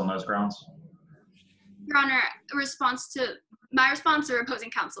response on those grounds? Your Honor, my response or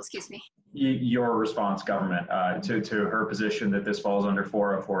opposing counsel, excuse me. Your response, government, to her position that this falls under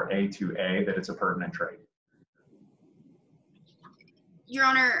 404A2A, that it's a pertinent trait. Your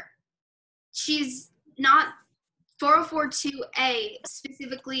Honor, she's not 404-2A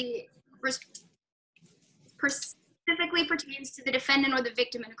specifically pertains to the defendant or the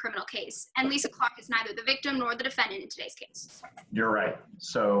victim in a criminal case, and Lisa Clark is neither the victim nor the defendant in today's case. You're right.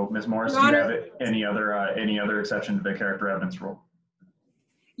 So, Ms. Morris, do you have any other exception to the character evidence rule?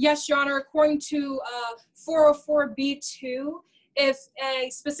 Yes, Your Honor. According to 404B2, if a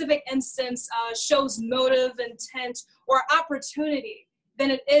specific instance shows motive, intent, or opportunity, then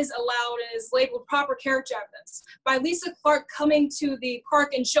it is allowed and is labeled proper character evidence. By Lisa Clark coming to the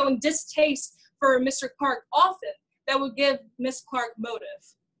park and showing distaste for Mr. Clark often, that would give Ms. Clark motive.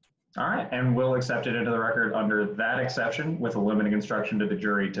 All right, and we'll accept it into the record under that exception with a limiting instruction to the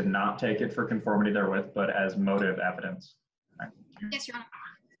jury to not take it for conformity therewith, but as motive evidence. All right. Yes, Your Honor.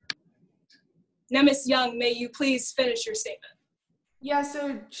 Now, Ms. Young, may you please finish your statement? Yeah,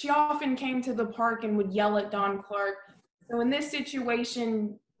 so she often came to the park and would yell at Don Clark. So in this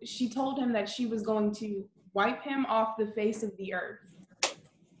situation, she told him that she was going to wipe him off the face of the earth.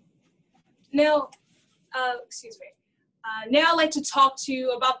 Now, now I'd like to talk to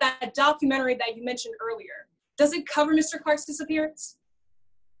you about that documentary that you mentioned earlier. Does it cover Mr. Clark's disappearance?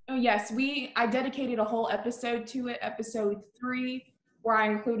 Oh yes, I dedicated a whole episode to it, episode 3, where I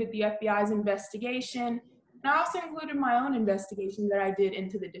included the FBI's investigation. And I also included my own investigation that I did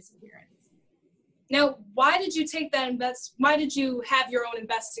into the disappearance. Now, why did you take that why did you have your own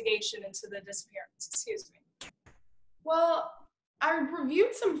investigation into the disappearance? Excuse me. Well, I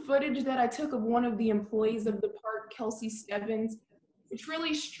reviewed some footage that I took of one of the employees of the park, Kelsey Stebbins, which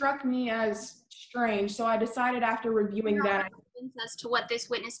really struck me as strange. So I decided after reviewing that. As to what this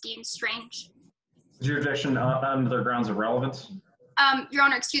witness deemed strange. Is your objection under the grounds of relevance? Your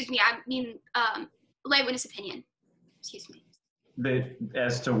Honor, excuse me, I mean, lay witness opinion. Excuse me.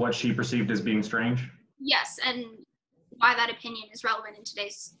 As to what she perceived as being strange? Yes, and why that opinion is relevant in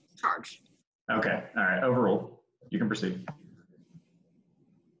today's charge. Okay, all right, overruled. You can proceed.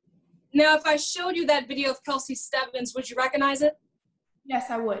 Now, if I showed you that video of Kelsey Stebbins, would you recognize it?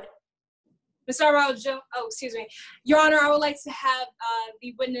 Yes, I would. Ms. Araujo, excuse me. Your Honor, I would like to have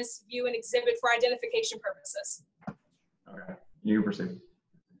the witness view an exhibit for identification purposes. Okay, you can proceed.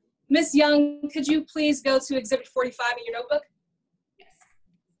 Ms. Young, could you please go to exhibit 45 in your notebook? Yes.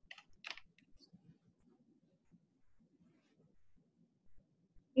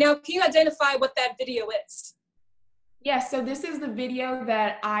 Now, can you identify what that video is? Yes, so this is the video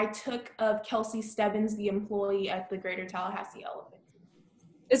that I took of Kelsey Stebbins, the employee at the Greater Tallahassee Elephant.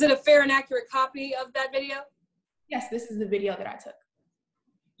 Is it a fair and accurate copy of that video? Yes, this is the video that I took.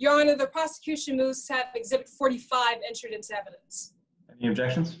 Your Honor, the prosecution moves to have exhibit 45 entered into evidence. Any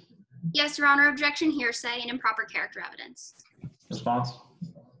objections? Yes, Your Honor, objection, hearsay, and improper character evidence. Response?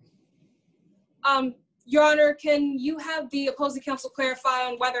 Your Honor, can you have the opposing counsel clarify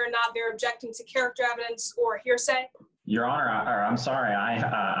on whether or not they're objecting to character evidence or hearsay? Your Honor, I'm sorry,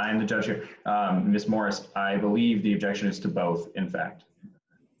 I'm the judge here. Ms. Morris, I believe the objection is to both, in fact.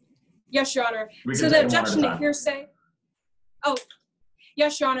 Yes, Your Honor. We can To say the them one at a objection to time. hearsay. Oh,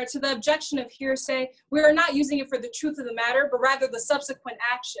 yes, Your Honor. To the objection of hearsay, we are not using it for the truth of the matter, but rather the subsequent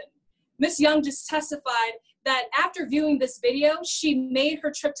action. Ms. Young just testified that after viewing this video, she made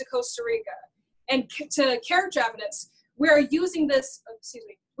her trip to Costa Rica. And to character evidence, we are using this,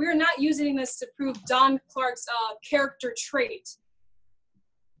 we are not using this to prove Don Clark's character trait.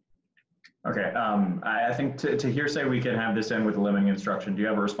 Okay, I think to hearsay, we can have this in with a limiting instruction. Do you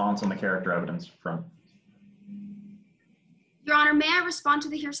have a response on the character evidence front? Your Honor, may I respond to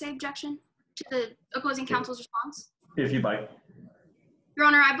the hearsay objection, to the opposing counsel's response? If you'd like. Your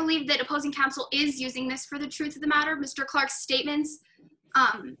Honor, I believe that opposing counsel is using this for the truth of the matter. Mr. Clark's statements,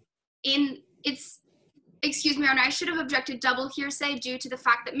 excuse me, Your Honor, I should have objected double hearsay due to the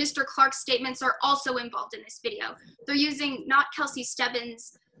fact that Mr. Clark's statements are also involved in this video. They're using not Kelsey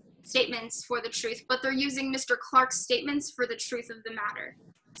Stebbins' statements for the truth, but they're using Mr. Clark's statements for the truth of the matter.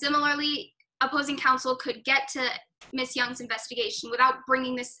 Similarly, opposing counsel could get to Ms. Young's investigation without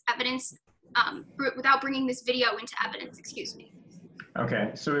bringing this evidence, without bringing this video into evidence, excuse me.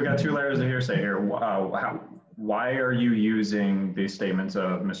 Okay, so we've got two layers of hearsay here. Why are you using the statements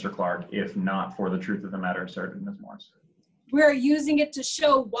of Mr. Clark, if not for the truth of the matter asserted, Ms. Morris? We're using it to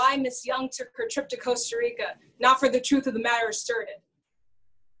show why Ms. Young took her trip to Costa Rica, not for the truth of the matter asserted.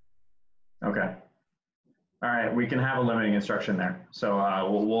 Okay. All right, we can have a limiting instruction there. So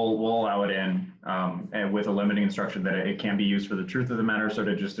we'll allow it in and with a limiting instruction that it can be used for the truth of the matter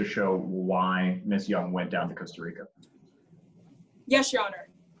asserted, just to show why Ms. Young went down to Costa Rica. Yes, Your Honor.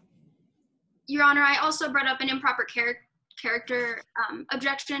 Your Honor, I also brought up an improper character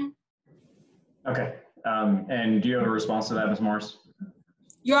objection. Okay, and do you have a response to that, Ms. Morris?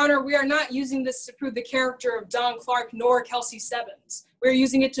 Your Honor, we are not using this to prove the character of Don Clark nor Kelsey Stebbins. We're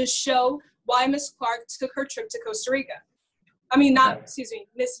using it to show why Ms. Clark took her trip to Costa Rica. I mean, excuse me,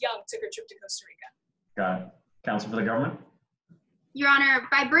 Ms. Young took her trip to Costa Rica. Got it. Counsel for the government? Your Honor,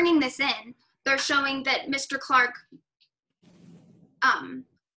 by bringing this in, they're showing that Mr. Clark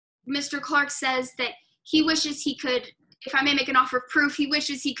says that he wishes he could if I may make an offer of proof, he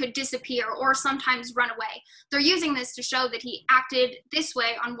wishes he could disappear or sometimes run away. They're using this to show that he acted this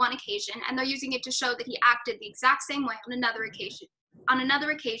way on one occasion, and they're using it to show that he acted the exact same way on another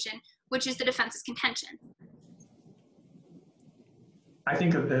occasion, which is the defense's contention. I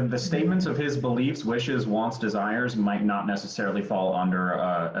think the statements of his beliefs, wishes, wants, desires might not necessarily fall under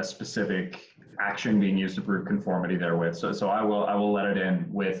a specific action being used to prove conformity therewith. So I will let it in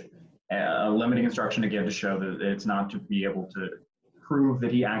with a limiting instruction again to show that it's not to be able to prove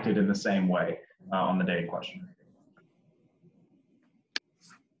that he acted in the same way on the day in question.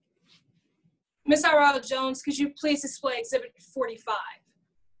 Ms. Arao-Jones, could you please display Exhibit 45?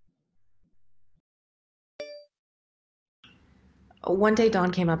 One day,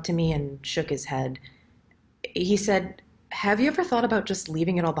 Don came up to me and shook his head. He said, "Have you ever thought about just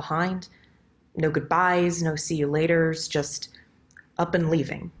leaving it all behind? No goodbyes, no see you laters, just up and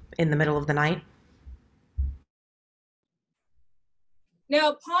leaving in the middle of the night?" Now,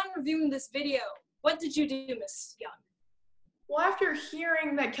 upon reviewing this video, what did you do, Ms. Young? Well, after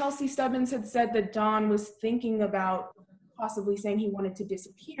hearing that Kelsey Stubbins had said that Don was thinking about possibly saying he wanted to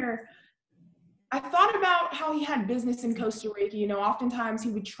disappear, I thought about how he had business in Costa Rica. You know, oftentimes he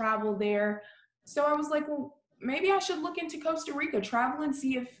would travel there. So I was like, well, maybe I should look into Costa Rica, travel and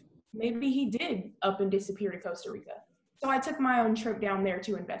see if maybe he did up and disappear to Costa Rica. So I took my own trip down there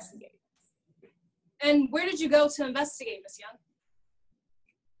to investigate. And where did you go to investigate, Ms. Young?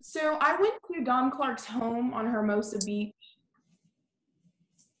 So I went to Don Clark's home on Hermosa Beach.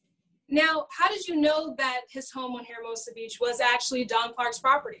 Now, how did you know that his home on Hermosa Beach was actually Don Clark's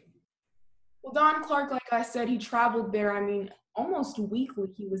property? Well, Don Clark, like I said, he traveled there. I mean, almost weekly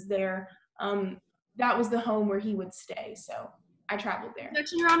he was there. That was the home where he would stay, so I traveled there.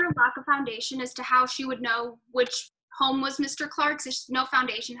 Objection, Your Honor, lack of foundation as to how she would know which home was Mr. Clark's. No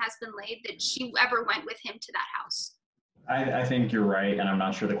foundation has been laid that she ever went with him to that house. I think you're right, and I'm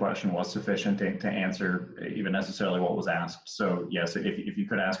not sure the question was sufficient to answer even necessarily what was asked. So yes, if you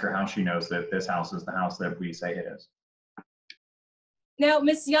could ask her how she knows that this house is the house that we say it is. Now,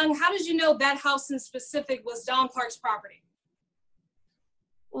 Ms. Young, how did you know that house in specific was Don Clark's property?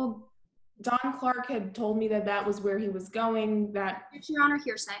 Well, Don Clark had told me that that was where he was going, that... Your Honor,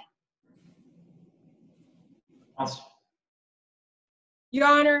 hearsay. Your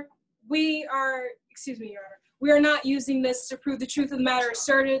Honor, we are not using this to prove the truth of the matter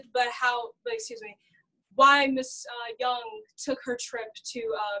asserted, but why Ms. Young took her trip to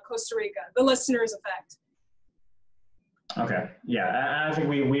Costa Rica, the listener's effect. Okay, yeah, I think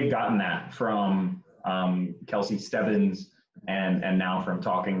we've gotten that from Kelsey Stebbins and now from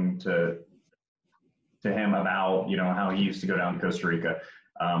talking to him about, you know, how he used to go down to Costa Rica.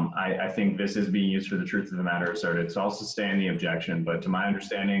 I think this is being used for the truth of the matter asserted, so I'll sustain the objection, but to my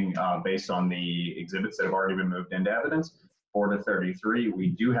understanding, based on the exhibits that have already been moved into evidence, 4-33,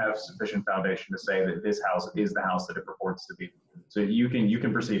 we do have sufficient foundation to say that this house is the house that it purports to be. So you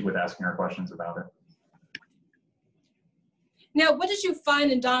can proceed with asking our questions about it. Now, what did you find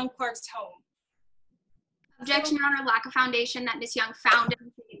in Don Clark's home? Objection, Your Honor, lack of foundation that Ms. Young found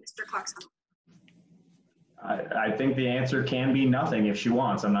everything in Mr. Clark's home. I think the answer can be nothing if she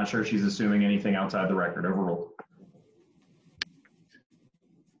wants. I'm not sure she's assuming anything outside the record. Overruled.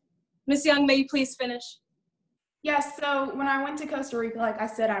 Ms. Young, may you please finish? Yes, so when I went to Costa Rica, like I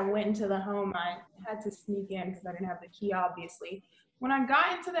said, I went into the home. I had to sneak in because I didn't have the key, obviously. When I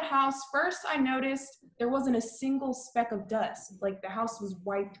got into the house, first I noticed there wasn't a single speck of dust. Like the house was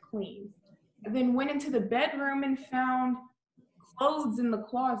wiped clean. I then went into the bedroom and found clothes in the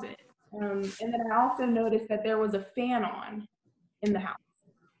closet. And then I also noticed that there was a fan on in the house.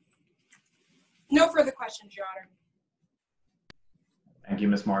 No further questions, Your Honor. Thank you,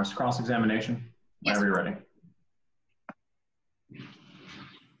 Ms. Morris. Cross-examination, whenever you're ready.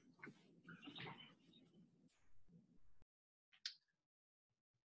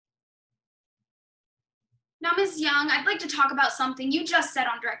 Now, Ms. Young, I'd like to talk about something you just said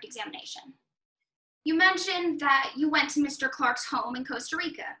on direct examination. You mentioned that you went to Mr. Clark's home in Costa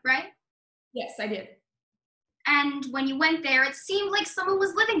Rica, right? Yes, I did. And when you went there, it seemed like someone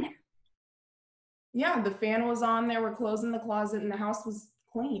was living there. Yeah, the fan was on, there were clothes in the closet, and the house was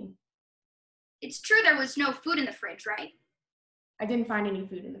clean. It's true there was no food in the fridge, right? I didn't find any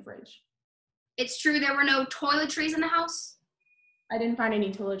food in the fridge. It's true there were no toiletries in the house? I didn't find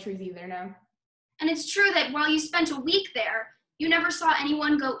any toiletries either, no. And it's true that while you spent a week there, you never saw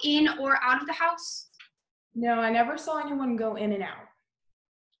anyone go in or out of the house? No, I never saw anyone go in and out.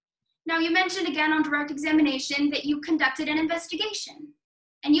 Now, you mentioned again on direct examination that you conducted an investigation,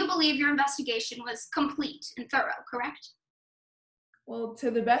 and you believe your investigation was complete and thorough, correct? Well,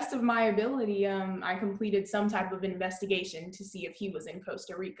 to the best of my ability, I completed some type of investigation to see if he was in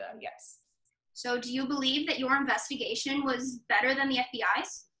Costa Rica, yes. So do you believe that your investigation was better than the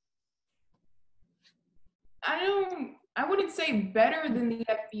FBI's? I wouldn't say better than the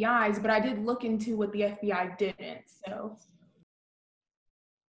FBI's, but I did look into what the FBI didn't, so.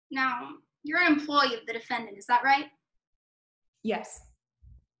 Now, you're an employee of the defendant, is that right? Yes.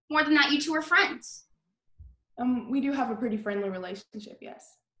 More than that, you two are friends. We do have a pretty friendly relationship,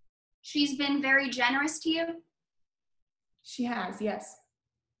 yes. She's been very generous to you? She has, yes.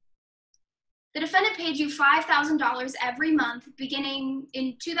 The defendant paid you $5,000 every month beginning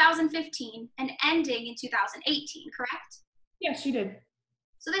in 2015 and ending in 2018, correct? Yes, she did.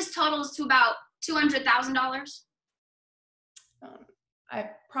 So this totals to about $200,000?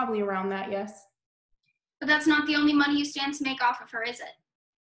 Probably around that, yes. But that's not the only money you stand to make off of her, is it?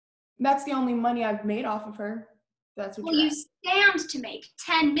 That's the only money I've made off of her. That's what Well, you stand to make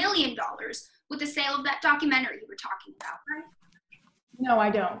 $10 million with the sale of that documentary you were talking about, right? No, I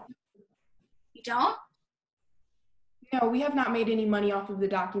don't. You don't? No, we have not made any money off of the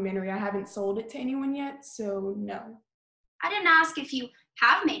documentary. I haven't sold it to anyone yet, so no. I didn't ask if you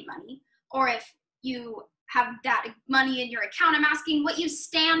have made money or if you have that money in your account. I'm asking what you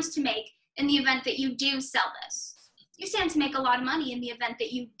stand to make in the event that you do sell this. You stand to make a lot of money in the event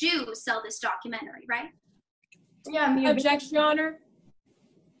that you do sell this documentary, right? Yeah, Objection, Your Honor.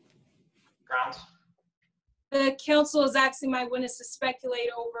 Grounds? The counsel is asking my witness to speculate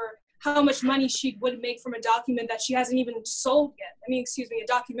over how much money she would make from a document that she hasn't even sold yet. A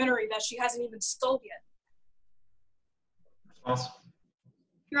documentary that she hasn't even sold yet. Response?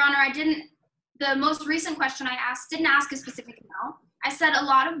 Your Honor, the most recent question I asked didn't ask a specific amount. I said a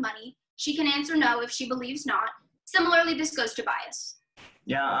lot of money. She can answer no if she believes not. Similarly, this goes to bias.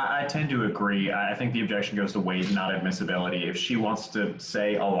 Yeah, I tend to agree. I think the objection goes to weight, not admissibility. If she wants to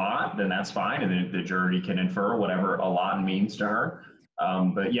say a lot, then that's fine, and then the jury can infer whatever a lot means to her.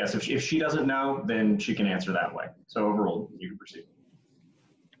 But yes, if she doesn't know, then she can answer that way. So overruled, you can proceed.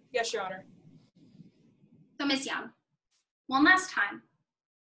 Yes, Your Honor. So, Ms. Young, one last time,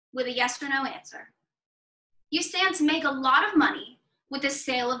 with a yes or no answer. You stand to make a lot of money with the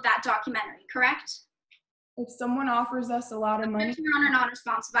sale of that documentary, correct? If someone offers us a lot of money. Your Honor,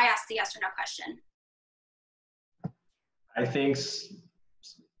 non-responsive. I asked the yes or no question. I think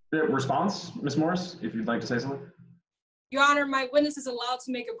response, Ms. Morris, if you'd like to say something. Your Honor, my witness is allowed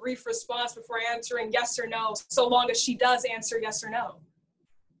to make a brief response before answering yes or no, so long as she does answer yes or no.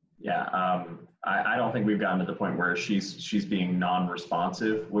 Yeah, I don't think we've gotten to the point where she's being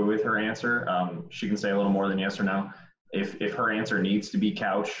non-responsive with her answer. She can say a little more than yes or no. If her answer needs to be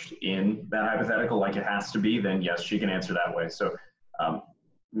couched in that hypothetical like it has to be, then yes, she can answer that way. So,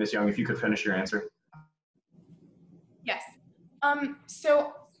 Ms. Young, if you could finish your answer. Yes.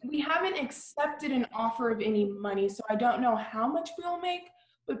 So we haven't accepted an offer of any money, so I don't know how much we'll make,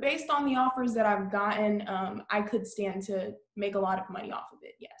 but based on the offers that I've gotten, I could stand to make a lot of money off of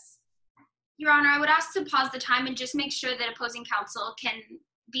it, yes. Your Honor, I would ask to pause the time and just make sure that opposing counsel can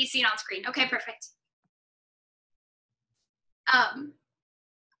be seen on screen. Okay, perfect.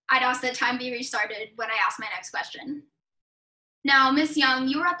 I'd ask that time be restarted when I ask my next question. Now, Ms. Young,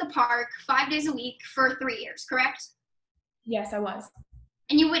 you were at the park 5 days a week for 3 years, correct? Yes, I was.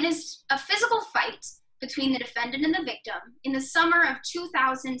 And you witnessed a physical fight between the defendant and the victim in the summer of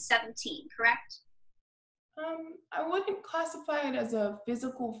 2017, correct? I wouldn't classify it as a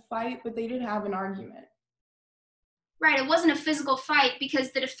physical fight, but they did have an argument. Right, it wasn't a physical fight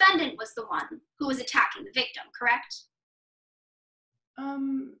because the defendant was the one who was attacking the victim, correct?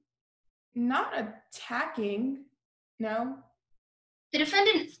 Not attacking, no. The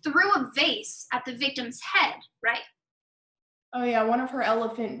defendant threw a vase at the victim's head, right? Oh yeah, one of her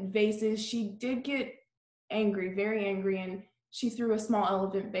elephant vases. She did get angry, very angry, and she threw a small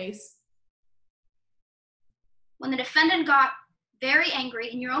elephant vase. When the defendant got very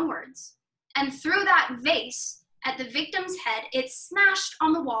angry, in your own words, and threw that vase at the victim's head, it smashed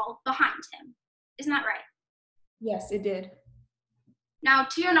on the wall behind him. Isn't that right? Yes, it did. Now,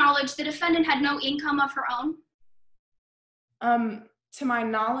 to your knowledge, the defendant had no income of her own? To my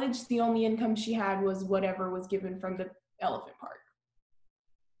knowledge, the only income she had was whatever was given from the elephant park.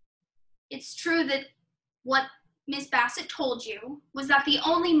 It's true that what Ms. Bassett told you was that the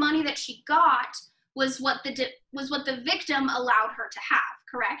only money that she got was what the victim allowed her to have,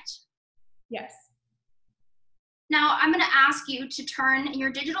 correct? Yes. Now, I'm going to ask you to turn in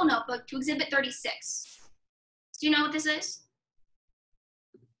your digital notebook to Exhibit 36. Do you know what this is?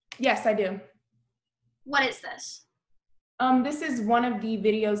 Yes, I do. What is this? This is one of the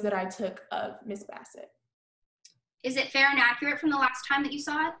videos that I took of Miss Bassett. Is it fair and accurate from the last time that you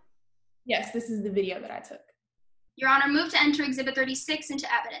saw it? Yes, this is the video that I took. Your Honor, move to enter Exhibit 36 into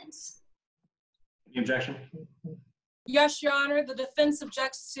evidence. Any objection? Yes, Your Honor, the defense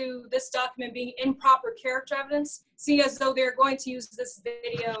objects to this document being improper character evidence, seeing as though they're going to use this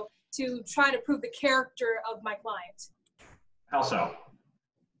video to try to prove the character of my client. How so?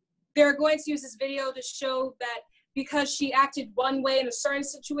 They're going to use this video to show that because she acted one way in a certain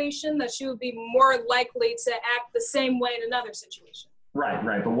situation, that she would be more likely to act the same way in another situation. Right,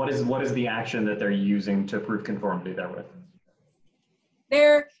 right. But what is the action that they're using to prove conformity therewith?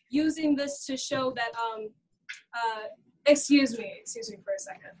 They're using this to show that, excuse me for a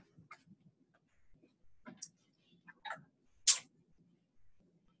second.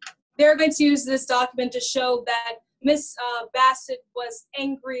 They're going to use this document to show that Miss Bassett was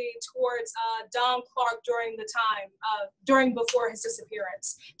angry towards Don Clark during before his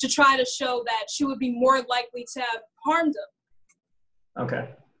disappearance, to try to show that she would be more likely to have harmed him. Okay.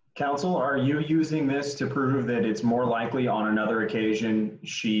 Counsel, are you using this to prove that it's more likely on another occasion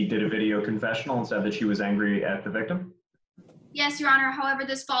she did a video confessional and said that she was angry at the victim? Yes, Your Honor. However,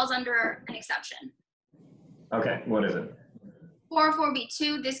 this falls under an exception. Okay, what is it?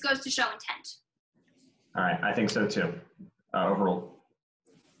 404B2, this goes to show intent. All right, I think so too. Overruled.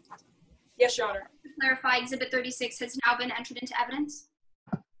 Yes, Your Honor. To clarify, Exhibit 36 has now been entered into evidence.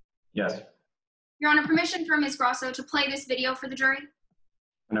 Yes, Your Honor, permission for Ms. Grosso to play this video for the jury?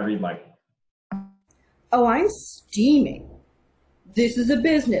 whenever you'd like. Oh, I'm steaming. This is a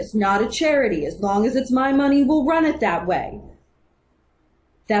business, not a charity. As long as it's my money, we'll run it that way.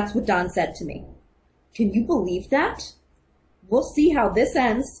 That's what Don said to me. Can you believe that? We'll see how this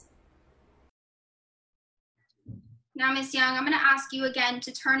ends. Now, Ms. Young, I'm going to ask you again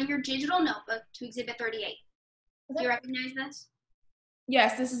to turn in your digital notebook to Exhibit 38. Do you recognize this?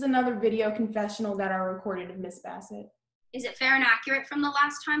 Yes, this is another video confessional that I recorded of Miss Bassett. Is it fair and accurate from the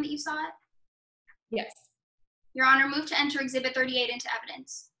last time that you saw it? Yes. Your Honor, move to enter Exhibit 38 into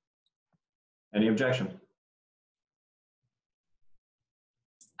evidence. Any objection?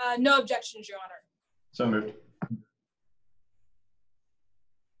 No objections, Your Honor. So moved.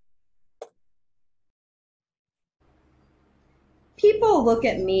 People look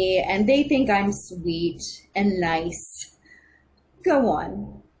at me and they think I'm sweet and nice. Go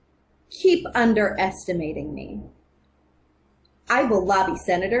on. Keep underestimating me. I will lobby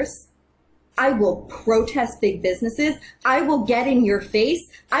senators. I will protest big businesses. I will get in your face.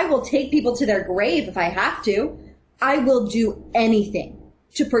 I will take people to their grave if I have to. I will do anything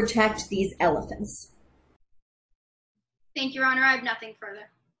to protect these elephants. Thank you, Your Honor. I have nothing further.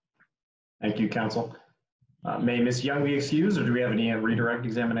 Thank you, counsel. May Ms. Young be excused, or do we have any redirect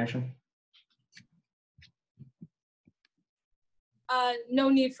examination? No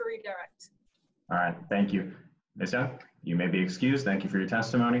need for redirect. All right, thank you. Ms. Young, you may be excused. Thank you for your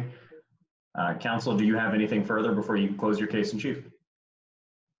testimony. Counsel, do you have anything further before you close your case in chief?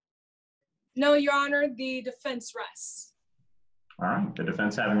 No, Your Honor, the defense rests. All right, the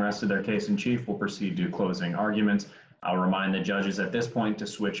defense having rested their case in chief will proceed to closing arguments. I'll remind the judges at this point to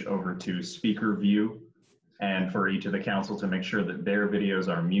switch over to speaker view and for each of the counsel to make sure that their videos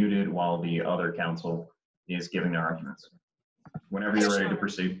are muted while the other counsel is giving their arguments. Whenever you're ready to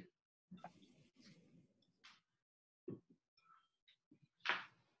proceed.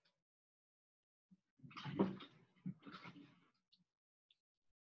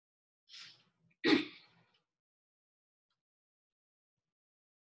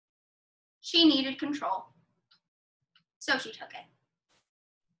 She needed control, so she took it.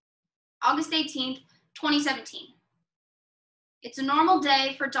 August 18th, 2017. It's a normal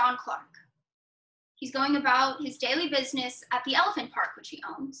day for Don Clark. He's going about his daily business at the elephant park, which he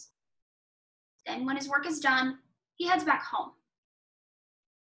owns. Then when his work is done, he heads back home.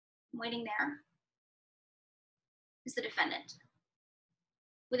 Waiting there is the defendant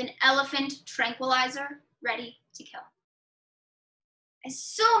with an elephant tranquilizer ready to kill. As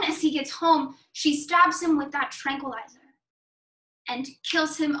soon as he gets home, she stabs him with that tranquilizer and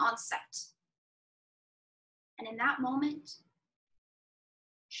kills him on sight. And in that moment,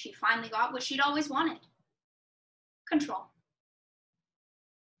 she finally got what she'd always wanted: control.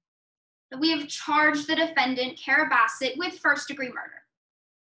 We have charged the defendant, Kara Bassett, with first-degree murder.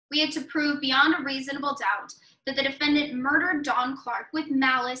 We had to prove beyond a reasonable doubt that the defendant murdered Don Clark with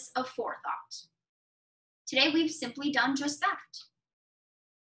malice of forethought. Today, we've simply done just that.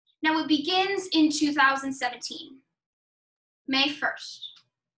 Now, it begins in 2017, May 1st.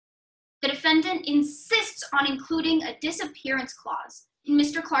 The defendant insists on including a disappearance clause in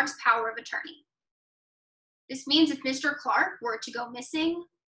Mr. Clark's power of attorney. This means if Mr. Clark were to go missing,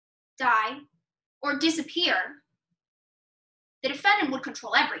 die, or disappear, the defendant would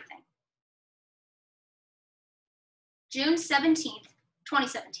control everything. June 17th,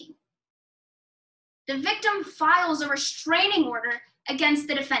 2017. The victim files a restraining order against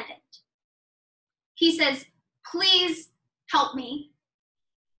the defendant. He says, "Please help me.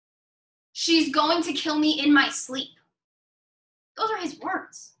 She's going to kill me in my sleep." Those are his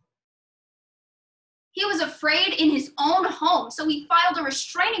words. He was afraid in his own home, so he filed a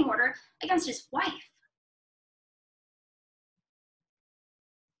restraining order against his wife.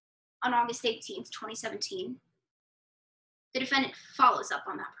 On August 18th, 2017, the defendant follows up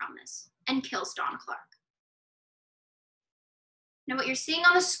on that promise and kills Dawn Clark. Now, what you're seeing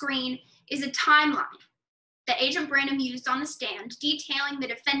on the screen is a timeline that Agent Branham used on the stand, detailing the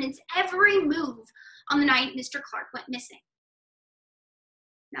defendant's every move on the night Mr. Clark went missing.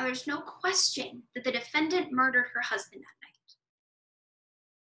 Now, there's no question that the defendant murdered her husband that night.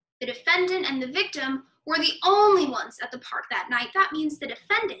 The defendant and the victim were the only ones at the park that night. That means the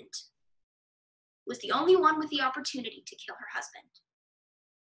defendant was the only one with the opportunity to kill her husband.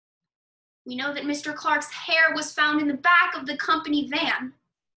 We know that Mr. Clark's hair was found in the back of the company van.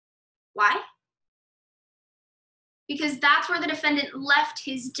 Why? Because that's where the defendant left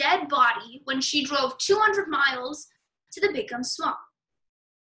his dead body when she drove 200 miles to the Big Gum Swamp.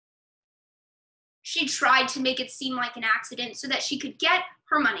 She tried to make it seem like an accident so that she could get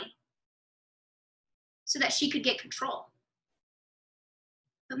her money, so that she could get control.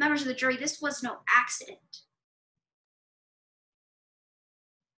 But members of the jury, this was no accident.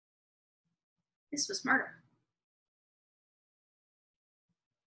 This was murder.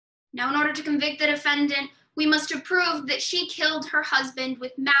 Now, in order to convict the defendant, we must prove that she killed her husband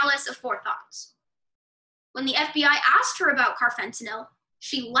with malice aforethought. When the FBI asked her about carfentanil,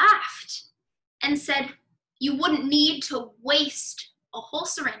 she laughed and said, "You wouldn't need to waste a whole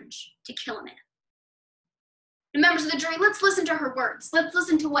syringe to kill a man." Now, members of the jury, let's listen to her words. Let's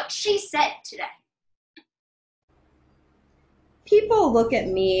listen to what she said today. People look at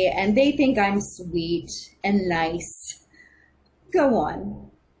me and they think I'm sweet and nice. Go on.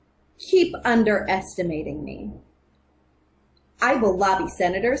 Keep underestimating me. I will lobby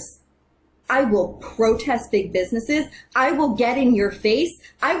senators. I will protest big businesses. I will get in your face.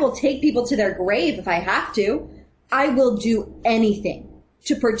 I will take people to their grave if I have to. I will do anything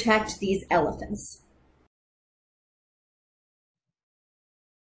to protect these elephants.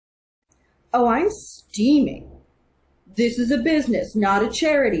 Oh, I'm steaming. This is a business, not a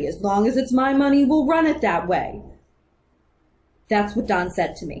charity. As long as it's my money, we'll run it that way. That's what Don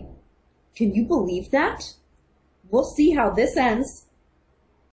said to me. Can you believe that? We'll see how this ends.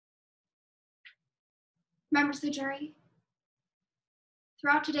 Members of the jury,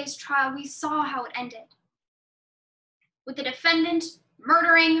 throughout today's trial, we saw how it ended, with the defendant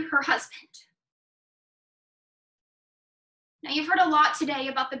murdering her husband. Now, you've heard a lot today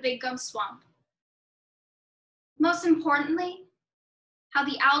about the Big Gum Swamp. Most importantly, how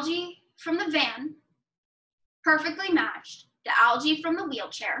the algae from the van perfectly matched the algae from the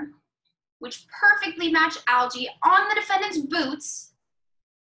wheelchair, which perfectly matched algae on the defendant's boots,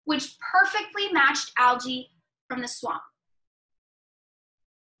 which perfectly matched algae from the swamp.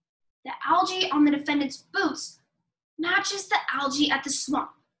 The algae on the defendant's boots matches the algae at the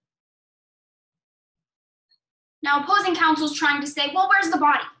swamp. Now, opposing counsel's trying to say, well, where's the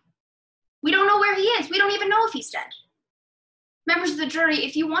body? We don't know where he is. We don't even know if he's dead. Members of the jury,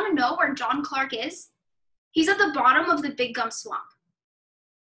 if you want to know where John Clark is, he's at the bottom of the Big Gum Swamp.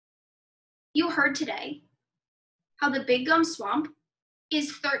 You heard today how the Big Gum Swamp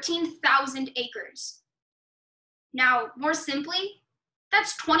is 13,000 acres. Now, more simply,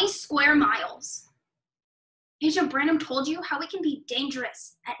 that's 20 square miles. Agent Branham told you how it can be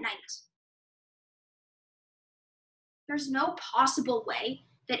dangerous at night. There's no possible way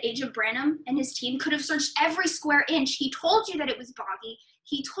that Agent Branham and his team could have searched every square inch. He told you that it was boggy.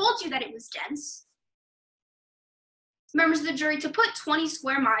 He told you that it was dense. Members of the jury, to put 20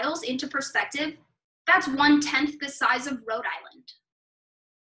 square miles into perspective, that's 1/10 the size of Rhode Island.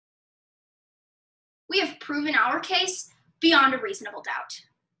 We have proven our case beyond a reasonable doubt.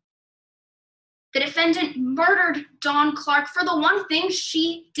 The defendant murdered Dawn Clark for the one thing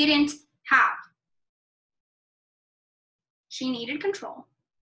she didn't have. She needed control,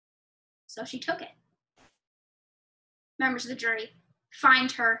 so she took it. Members of the jury,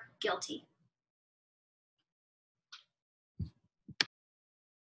 find her guilty.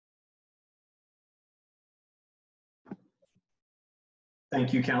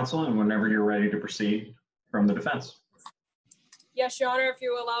 Thank you, counsel, and whenever you're ready to proceed from the defense. Yes, Your Honor, if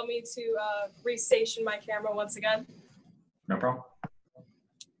you allow me to restation my camera once again. No problem.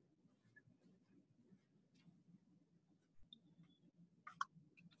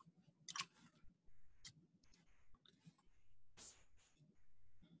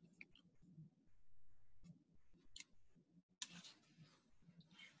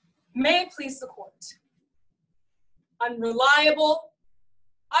 May it please the court. Unreliable,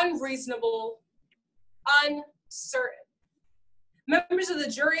 unreasonable, uncertain. Members of the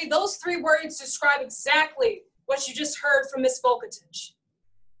jury, those three words describe exactly what you just heard from Ms. Vukotich.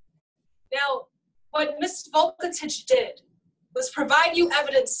 Now, what Ms. Vukotich did was provide you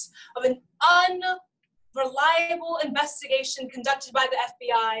evidence of an unreliable investigation conducted by the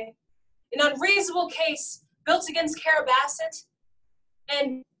FBI, an unreasonable case built against Kara Bassett,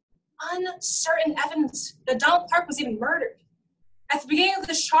 and uncertain evidence that Donald Clark was even murdered. At the beginning of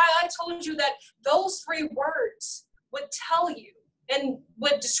this trial, I told you that those three words would tell you and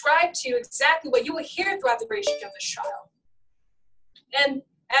would describe to you exactly what you would hear throughout the duration of this trial. And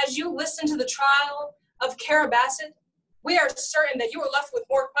as you listen to the trial of Kara Bassett, we are certain that you are left with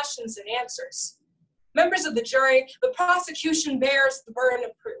more questions than answers. Members of the jury, the prosecution bears the burden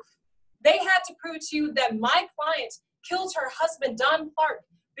of proof. They had to prove to you that my client killed her husband, Don Clark,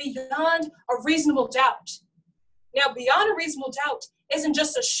 beyond a reasonable doubt. Now, beyond a reasonable doubt isn't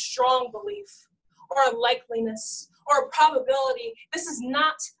just a strong belief or a likeliness or a probability. This is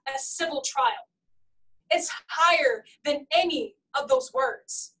not a civil trial. It's higher than any of those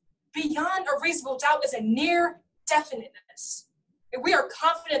words. Beyond a reasonable doubt is a near definiteness. And we are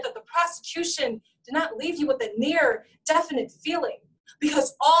confident that the prosecution did not leave you with a near definite feeling,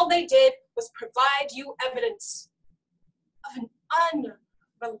 because all they did was provide you evidence of an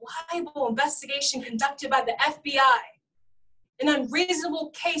unreliable investigation conducted by the FBI, an unreasonable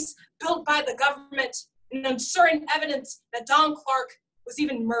case built by the government, and uncertain evidence that Don Clark was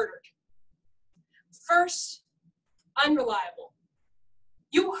even murdered. First, unreliable.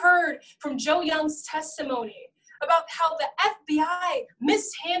 You heard from Joe Young's testimony about how the FBI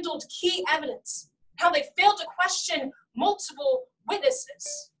mishandled key evidence, how they failed to question multiple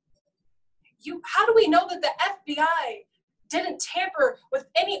witnesses. How do we know that the FBI didn't tamper with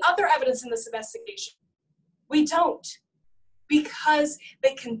any other evidence in this investigation? We don't, because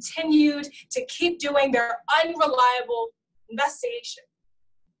they continued to keep doing their unreliable investigation.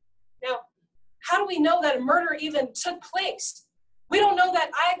 Now, how do we know that a murder even took place? We don't know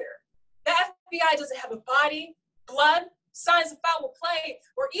that either. The FBI doesn't have a body, blood, signs of foul play,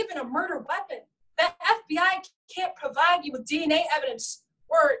 or even a murder weapon. The FBI can't provide you with DNA evidence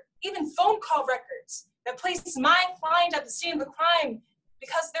or even phone call records that place my client at the scene of the crime,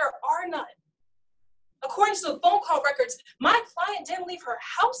 because there are none. According to the phone call records, my client didn't leave her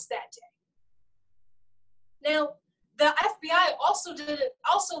house that day. Now, the FBI also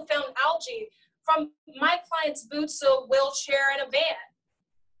found algae from my client's boots, a wheelchair, and a van.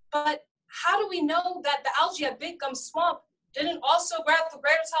 But how do we know that the algae at Big Gum Swamp didn't also grab the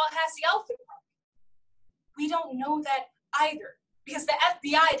Greater Tallahassee Elephant Park? We don't know that either, because the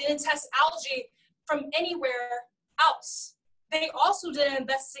FBI didn't test algae from anywhere else. They also didn't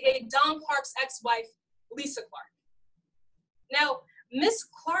investigate Don Clark's ex-wife, Lisa Clark. Now, Miss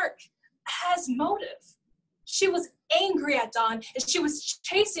Clark has motive. She was angry at Don, and she was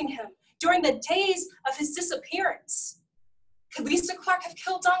chasing him during the days of his disappearance. Could Lisa Clark have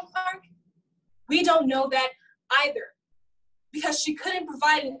killed Don Clark? We don't know that either, because she couldn't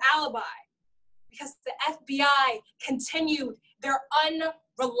provide an alibi, because the FBI continued their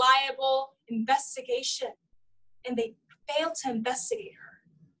unreliable investigation, and they failed to investigate her.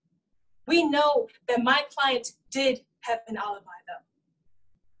 We know that my client did have an alibi, though.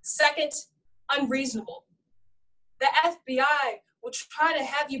 Second, unreasonable. The FBI will try to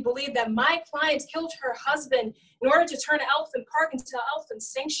have you believe that my client killed her husband in order to turn Elephant Park into an elephant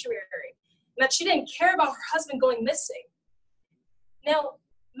sanctuary, and that she didn't care about her husband going missing. Now,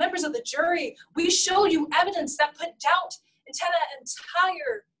 members of the jury, we showed you evidence that put doubt into that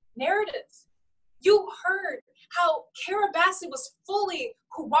entire narrative. You heard how Kara Bassett was fully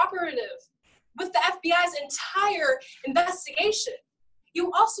cooperative with the FBI's entire investigation.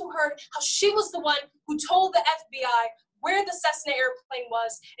 You also heard how she was the one who told the FBI where the Cessna airplane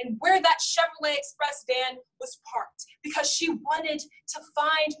was and where that Chevrolet Express van was parked, because she wanted to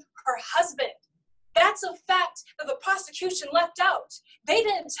find her husband. That's a fact that the prosecution left out. They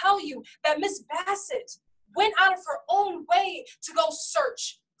didn't tell you that Miss Bassett went out of her own way to go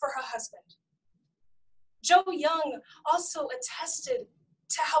search for her husband. Joe Young also attested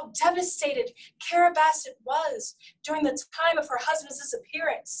to how devastated Kara Bassett was during the time of her husband's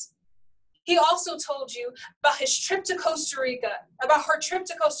disappearance. He also told you about her trip to Costa Rica,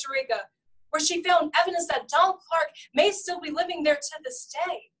 where she found evidence that Don Clark may still be living there to this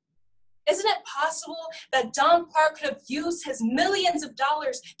day. Isn't it possible that Don Clark could have used his millions of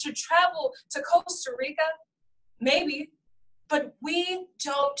dollars to travel to Costa Rica? Maybe, but we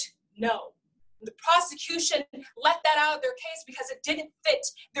don't know. The prosecution let that out of their case because it didn't fit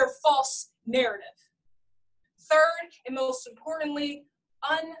their false narrative. Third, and most importantly,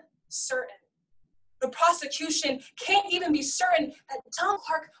 uncertain. The prosecution can't even be certain that Don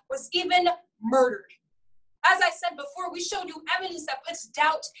Clark was even murdered. As I said before, we showed you evidence that puts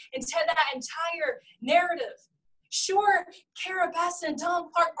doubt into that entire narrative. Sure, Kara Bassett and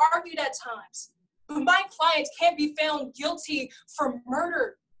Don Clark argued at times, but my client can't be found guilty for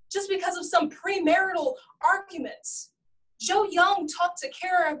murder just because of some premarital arguments. Joe Young talked to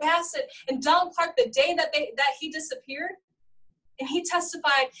Kara Bassett and Don Clark the day that he disappeared, and he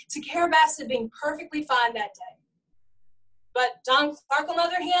testified to Kara Bassett being perfectly fine that day. But Don Clark, on the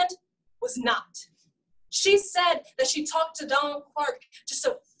other hand, was not. She said that she talked to Don Clark just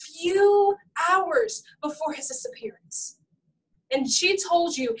a few hours before his disappearance. And she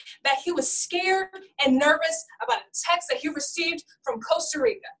told you that he was scared and nervous about a text that he received from Costa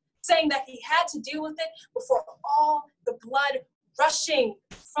Rica, saying that he had to deal with it before all the blood rushing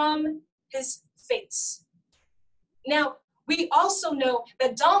from his face. Now, we also know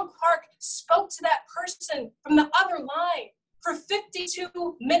that Don Clark spoke to that person from the other line for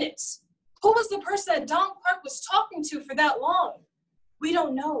 52 minutes. Who was the person that Don Clark was talking to for that long? We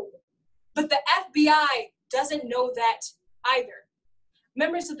don't know. But the FBI doesn't know that either.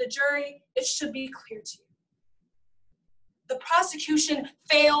 Members of the jury, it should be clear to you. The prosecution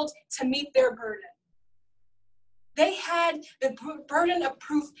failed to meet their burden. They had the burden of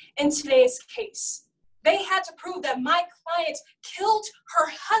proof in today's case. They had to prove that my client killed her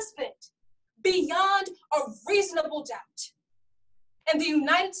husband beyond a reasonable doubt. In the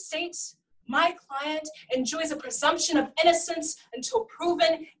United States, my client enjoys a presumption of innocence until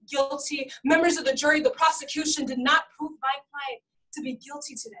proven guilty. Members of the jury, the prosecution did not prove my client to be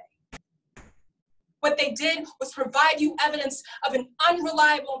guilty today. What they did was provide you evidence of an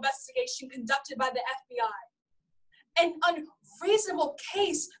unreliable investigation conducted by the FBI, an unreasonable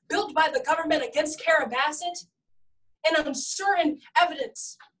case built by the government against Kara Bassett, and uncertain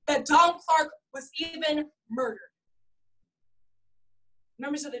evidence that Don Clark was even murdered.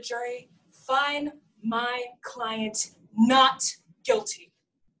 Members of the jury, find my client not guilty.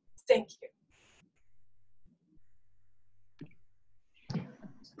 Thank you.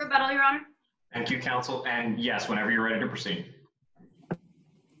 Rebuttal, Your Honor. Thank you, counsel. And yes, whenever you're ready to proceed.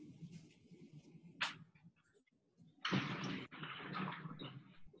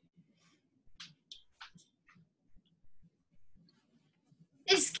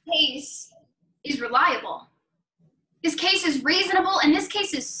 This case is reliable. This case is reasonable, and this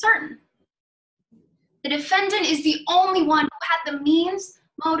case is certain. The defendant is the only one who had the means,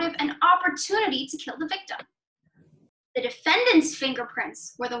 motive, and opportunity to kill the victim. The defendant's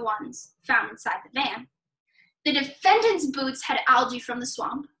fingerprints were the ones found inside the van. The defendant's boots had algae from the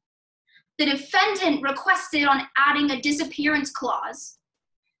swamp. The defendant requested on adding a disappearance clause.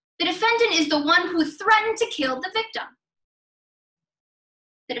 The defendant is the one who threatened to kill the victim.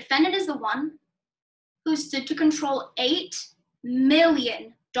 The defendant is the one who stood to control $8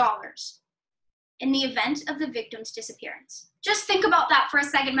 million in the event of the victim's disappearance. Just think about that for a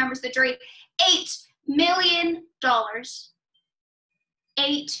second, members of the jury. $8 million.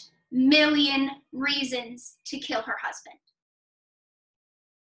 8 million reasons to kill her husband.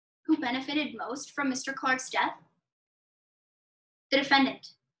 Who benefited most from Mr. Clark's death? The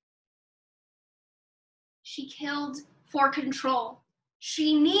defendant. She killed for control.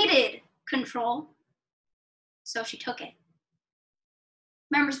 She needed control, so she took it.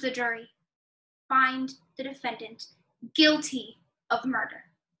 Members of the jury, find the defendant guilty of murder.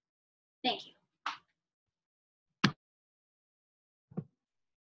 Thank you.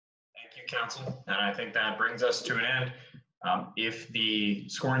 Thank you, counsel. And I think that brings us to an end. If the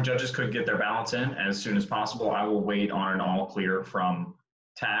scoring judges could get their ballots in as soon as possible, I will wait on an all clear from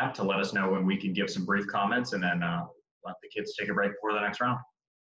Tab to let us know when we can give some brief comments, and then let the kids take a break before the next round.